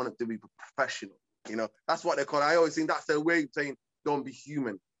 if I want it to be professional, you know, that's what they call it. I always think that's their way of saying, don't be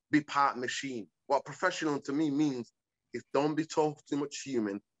human, be part machine. What professional to me means is don't be too much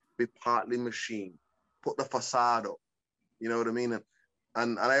human, be partly machine. Put the facade up, you know what I mean?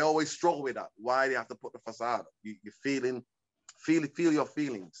 And I always struggle with that. Why do you have to put the facade up? Feel your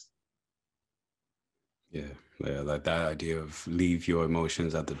feelings. Yeah, like that idea of leave your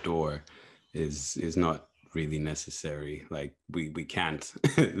emotions at the door is not really necessary. Like we can't.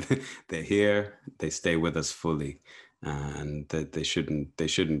 They're here. They stay with us fully, and that they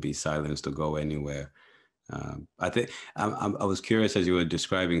shouldn't be silenced or go anywhere. I think I was curious as you were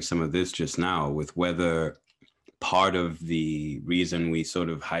describing some of this just now, with whether part of the reason we sort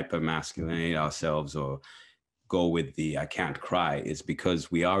of hyper-masculinate ourselves or go with the I can't cry is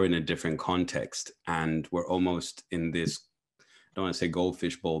because we are in a different context, and we're almost in this, I don't want to say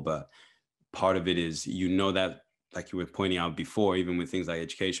goldfish bowl, but part of it is, you know, that, like you were pointing out before, even with things like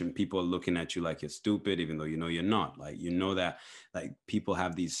education, people are looking at you like you're stupid, even though you know you're not. Like, you know that, like, people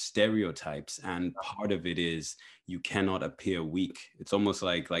have these stereotypes, and part of it is you cannot appear weak. It's almost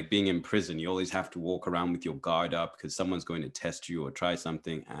like being in prison. You always have to walk around with your guard up because someone's going to test you or try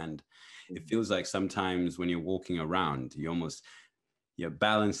something. And it feels like sometimes when you're walking around, you're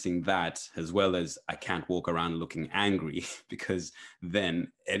balancing that, as well as I can't walk around looking angry because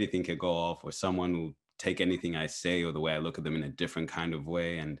then anything can go off, or someone will take anything I say or the way I look at them in a different kind of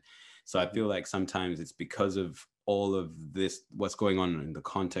way. And so I feel like sometimes it's because of all of this, what's going on in the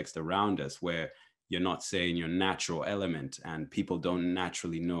context around us, where you're not saying your natural element, and people don't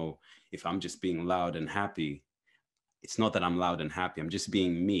naturally know if I'm just being loud and happy. It's not that I'm loud and happy, I'm just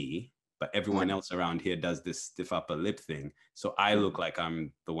being me, but everyone else around here does this stiff upper lip thing. So I look like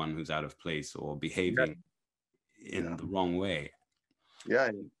I'm the one who's out of place or behaving in the wrong way.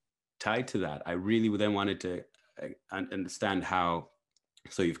 Yeah. Tied to that, I really then wanted to understand how,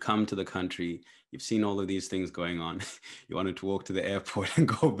 so you've come to the country, you've seen all of these things going on, you wanted to walk to the airport and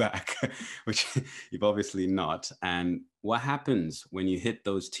go back, which you've obviously not. And what happens when you hit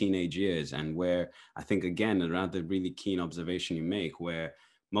those teenage years, and where I think, again, around the really keen observation you make, where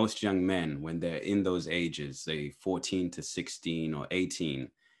most young men, when they're in those ages, say 14 to 16 or 18,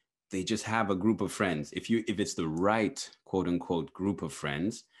 they just have a group of friends. If it's the right, quote unquote, group of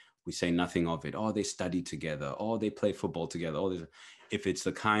friends, we say nothing of it. Oh, they study together. Oh, they play football together. Oh, if it's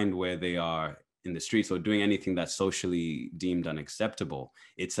the kind where they are in the streets or doing anything that's socially deemed unacceptable,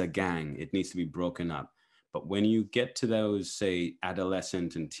 it's a gang. It needs to be broken up. But when you get to those, say,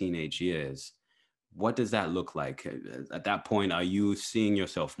 adolescent and teenage years, what does that look like? At that point, are you seeing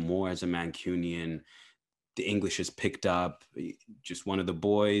yourself more as a Mancunian? The English is picked up, just one of the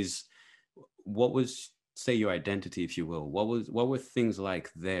boys? What was, say, your identity, if you will? What were things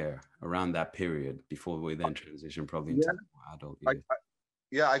like there around that period before we then transition probably into adult years?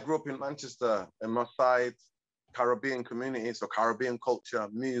 I grew up in Manchester, in Marseille, Caribbean community, so Caribbean culture,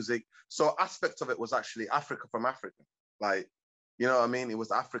 music. So aspects of it was actually Africa from Africa. Like, you know what I mean? It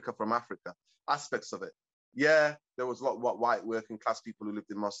was Africa from Africa, aspects of it. Yeah, there was a lot of white working class people who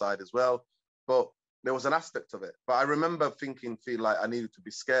lived in Marseille as well, but there was an aspect of it. But I remember feel like I needed to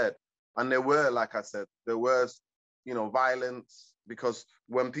be scared. And there were, like I said, there was, you know, violence, because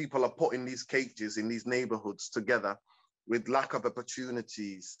when people are put in these cages, in these neighborhoods together, with lack of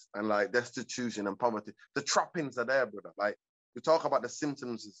opportunities and like destitution and poverty, the trappings are there, brother. Like, we talk about the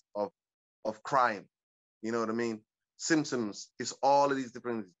symptoms of crime, you know what I mean? Symptoms, it's all of these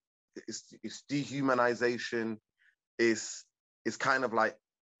different, it's dehumanization, it's kind of like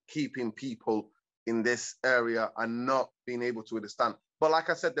keeping people in this area and not being able to understand. But like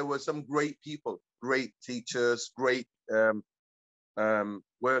I said, there were some great people, great teachers, great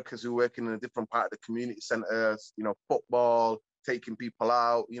workers who work in a different part of the community centers, you know, football, taking people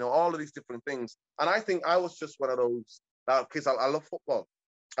out, you know, all of these different things. And I think I was just one of those kids. I love football,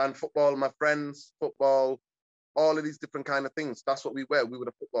 and football, my friends, football, all of these different kind of things. That's what we were. We were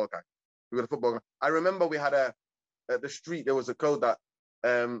the football guy. We were the football guy. I remember we had at the street, there was a code that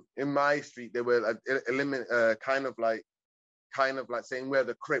in my street, they were kind of like saying we're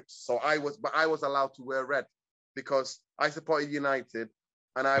the Crips. So I was allowed to wear red because I supported United,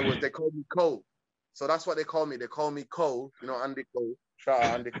 and they called me Cole. So that's what they call me. They call me Cole, you know, Andy Cole, shout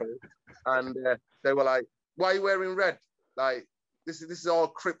out Andy Cole. And they were like, why are you wearing red? Like, this is all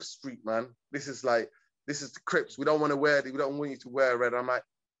Crips street, man. This is the Crips. We don't want you to wear red. I'm like,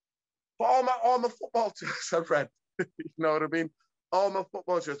 but all my football shirts are red. You know what I mean? All my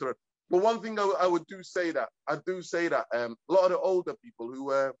football shirts are red. But one thing I do say that a lot of the older people who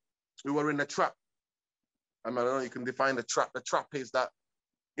were in the trap, I don't know, you can define the trap. The trap is that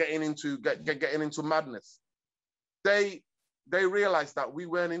getting into madness. They realized that we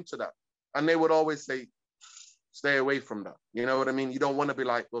weren't into that, and they would always say, "Stay away from that." You know what I mean? You don't want to be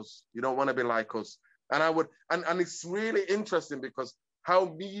like us. You don't want to be like us. And and it's really interesting because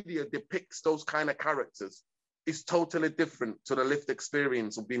how media depicts those kind of characters is totally different to the lived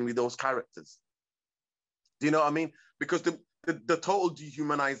experience of being with those characters. Do you know what I mean? Because the total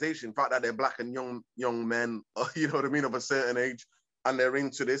dehumanization, the fact that they're black and young men, you know what I mean, of a certain age, and they're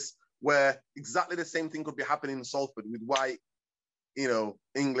into this, where exactly the same thing could be happening in Salford with white, you know,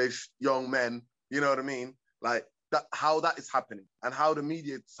 English young men, you know what I mean? Like that, how that is happening, and how the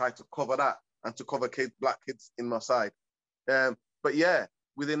media decide to cover that and to cover black kids in Marseille. But yeah,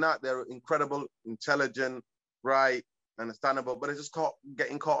 within that, they're incredible, intelligent, bright, understandable, but they're just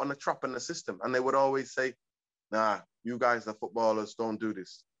getting caught on the trap in the system. And they would always say, nah, you guys, the footballers, don't do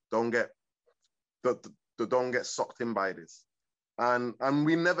this. Don't get sucked in by this. And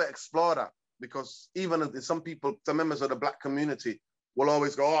we never explore that, because even some members of the black community will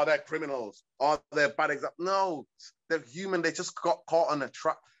always go, oh, they're criminals, oh, they're bad examples. No, they're human. They just got caught on a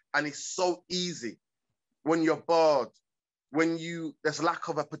trap. And it's so easy when you're bored, when there's lack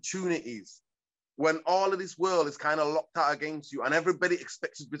of opportunities, when all of this world is kind of locked out against you and everybody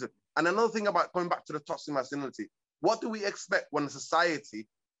expects you to be. And another thing about going back to the toxic masculinity, what do we expect when society,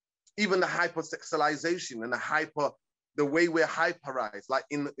 even the hypersexualization and the way we're hyperized, like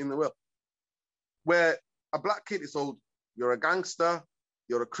in the world, where a black kid is told, you're a gangster,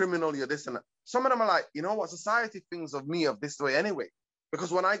 you're a criminal, you're this and that. Some of them are like, you know what, society thinks of me of this way anyway.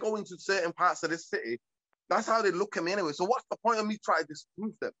 Because when I go into certain parts of this city, that's how they look at me anyway. So what's the point of me trying to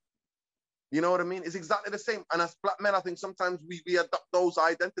disprove them? You know what I mean? It's exactly the same. And as black men, I think sometimes we adopt those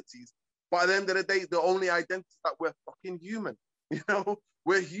identities. But at the end of the day, the only identity is that we're fucking human. You know,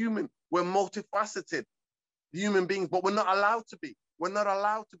 we're human. We're multifaceted human beings, but we're not allowed to be. We're not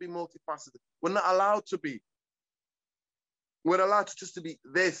allowed to be multifaceted. We're not allowed to be. We're allowed to just to be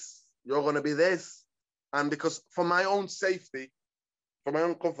this. You're going to be this. And because for my own safety, for my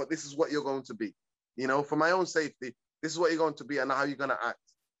own comfort, this is what you're going to be. You know, for my own safety, this is what you're going to be and how you're going to act.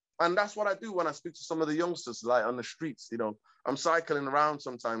 And that's what I do when I speak to some of the youngsters, like on the streets. You know, I'm cycling around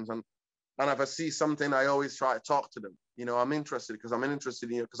sometimes, and if I see something, I always try to talk to them. You know, I'm interested because I'm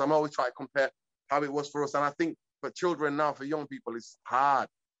interested in you, because I'm always trying to compare how it was for us. And I think for children now, for young people, it's hard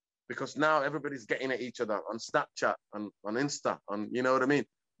because now everybody's getting at each other on Snapchat and on Insta, and you know what I mean?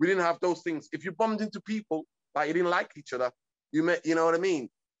 We didn't have those things. If you bumped into people like you didn't like each other, you met, you know what I mean?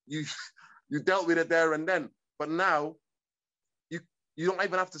 You dealt with it there and then. But now you don't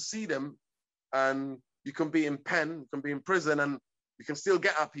even have to see them, and you can be in pen, you can be in prison, and you can still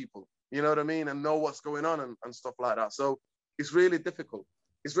get at people, you know what I mean? And know what's going on and stuff like that. So it's really difficult.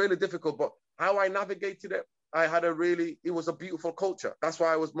 It's really difficult, but how I navigated it, it was a beautiful culture. That's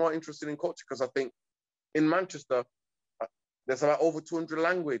why I was more interested in culture, because I think in Manchester, there's about over 200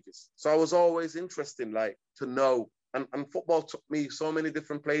 languages. So I was always interested, like, to know. And football took me so many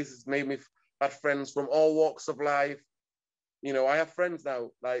different places, made me have friends from all walks of life. You know, I have friends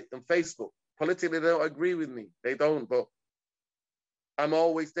now, like on Facebook. Politically, they don't agree with me. They don't, but I'm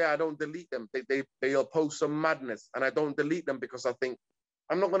always there. I don't delete them. They'll post some madness, and I don't delete them because I think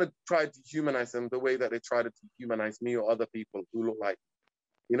I'm not going to try to dehumanize them the way that they try to dehumanize me or other people who look like,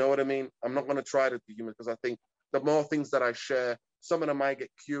 you know what I mean? I'm not going to try to dehumanize, because I think the more things that I share, some of them might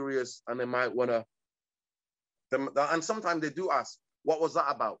get curious and they might want to, and sometimes they do ask, what was that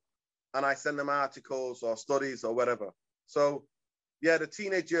about? And I send them articles or studies or whatever. So yeah, the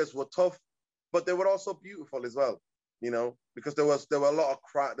teenage years were tough, but they were also beautiful as well, you know, because there were a lot of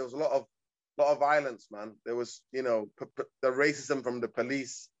crap, there was a lot of violence, man. There was, you know, the racism from the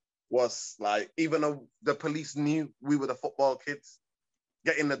police was like, even though the police knew we were the football kids,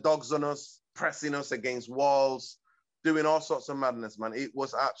 getting the dogs on us, pressing us against walls, doing all sorts of madness, man. It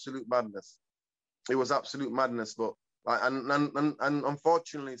was absolute madness. It was absolute madness. But and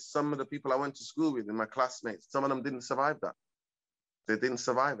unfortunately, some of the people I went to school with, and my classmates, some of them didn't survive that. They didn't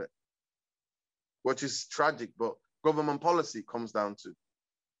survive it, which is tragic. But government policy comes down to,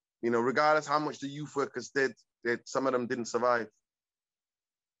 you know, regardless how much the youth workers did, some of them didn't survive.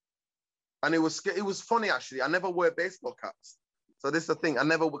 And it was funny, actually. I never wear baseball caps. So this is the thing.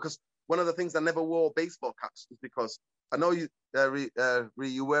 Because one of the things I never wore baseball caps is because I know you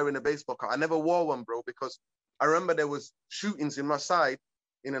wearing a baseball cap. I never wore one, bro, because I remember there was shootings in my side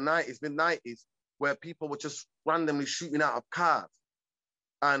in the mid-90s, where people were just randomly shooting out of cars.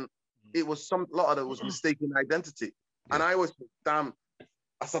 And it was a lot of it was mistaken identity. And I was, damn,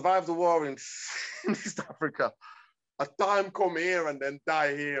 I survived the war in East Africa. A time come here and then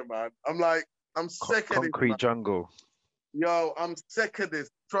die here, man. I'm like, I'm sick of this. Concrete jungle. Yo, I'm sick of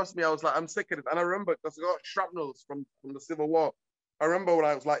this. Trust me, I was like, I'm sick of this. And I remember, because I got shrapnels from the Civil War. I remember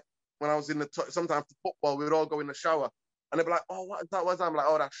when I was in sometimes the football, we would all go in the shower. And they'd be like, oh, what is that? What's that? I'm like,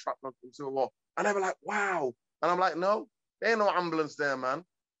 oh, that's shrapnel from the Civil War. And they'd be like, wow. And I'm like, no, there ain't no ambulance there, man.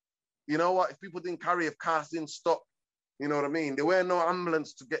 You know what? If cars didn't stop, you know what I mean? There were no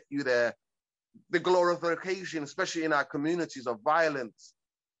ambulance to get you there. The glorification, especially in our communities, of violence,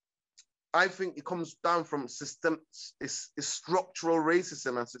 I think it comes down from structural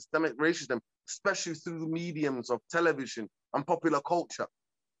racism and systemic racism, especially through the mediums of television and popular culture.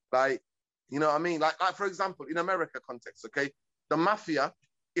 Like, you know what I mean? Like for example, in America context, okay, the mafia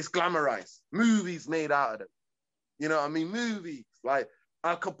is glamorized. Movies made out of them. You know what I mean? Movies, like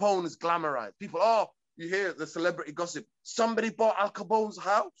Al Capone is glamorized. People, you hear the celebrity gossip. Somebody bought Al Capone's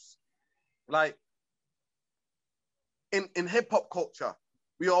house. Like, in hip-hop culture,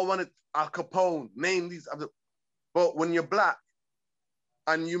 we all wanted Al Capone, name these other, but when you're black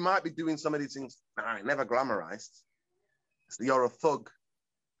and you might be doing some of these things, never glamorized. You're a thug.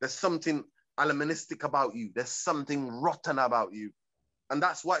 There's something alamanistic about you. There's something rotten about you. And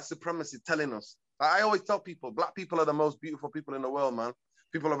that's white supremacy telling us. I always tell people, black people are the most beautiful people in the world, man.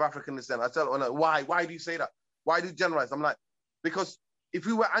 People of African descent. I tell them, why? Why do you say that? Why do you generalize? I'm like, because if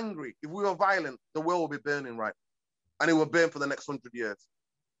we were angry, if we were violent, the world will be burning, right? And it will burn for the next 100 years.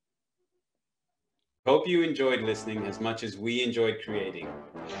 Hope you enjoyed listening as much as we enjoyed creating.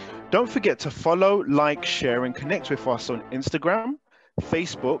 Don't forget to follow, like, share, and connect with us on Instagram,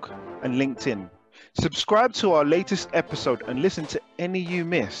 Facebook, and LinkedIn. Subscribe to our latest episode and listen to any you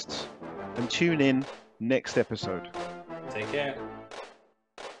missed. And tune in next episode. Take care.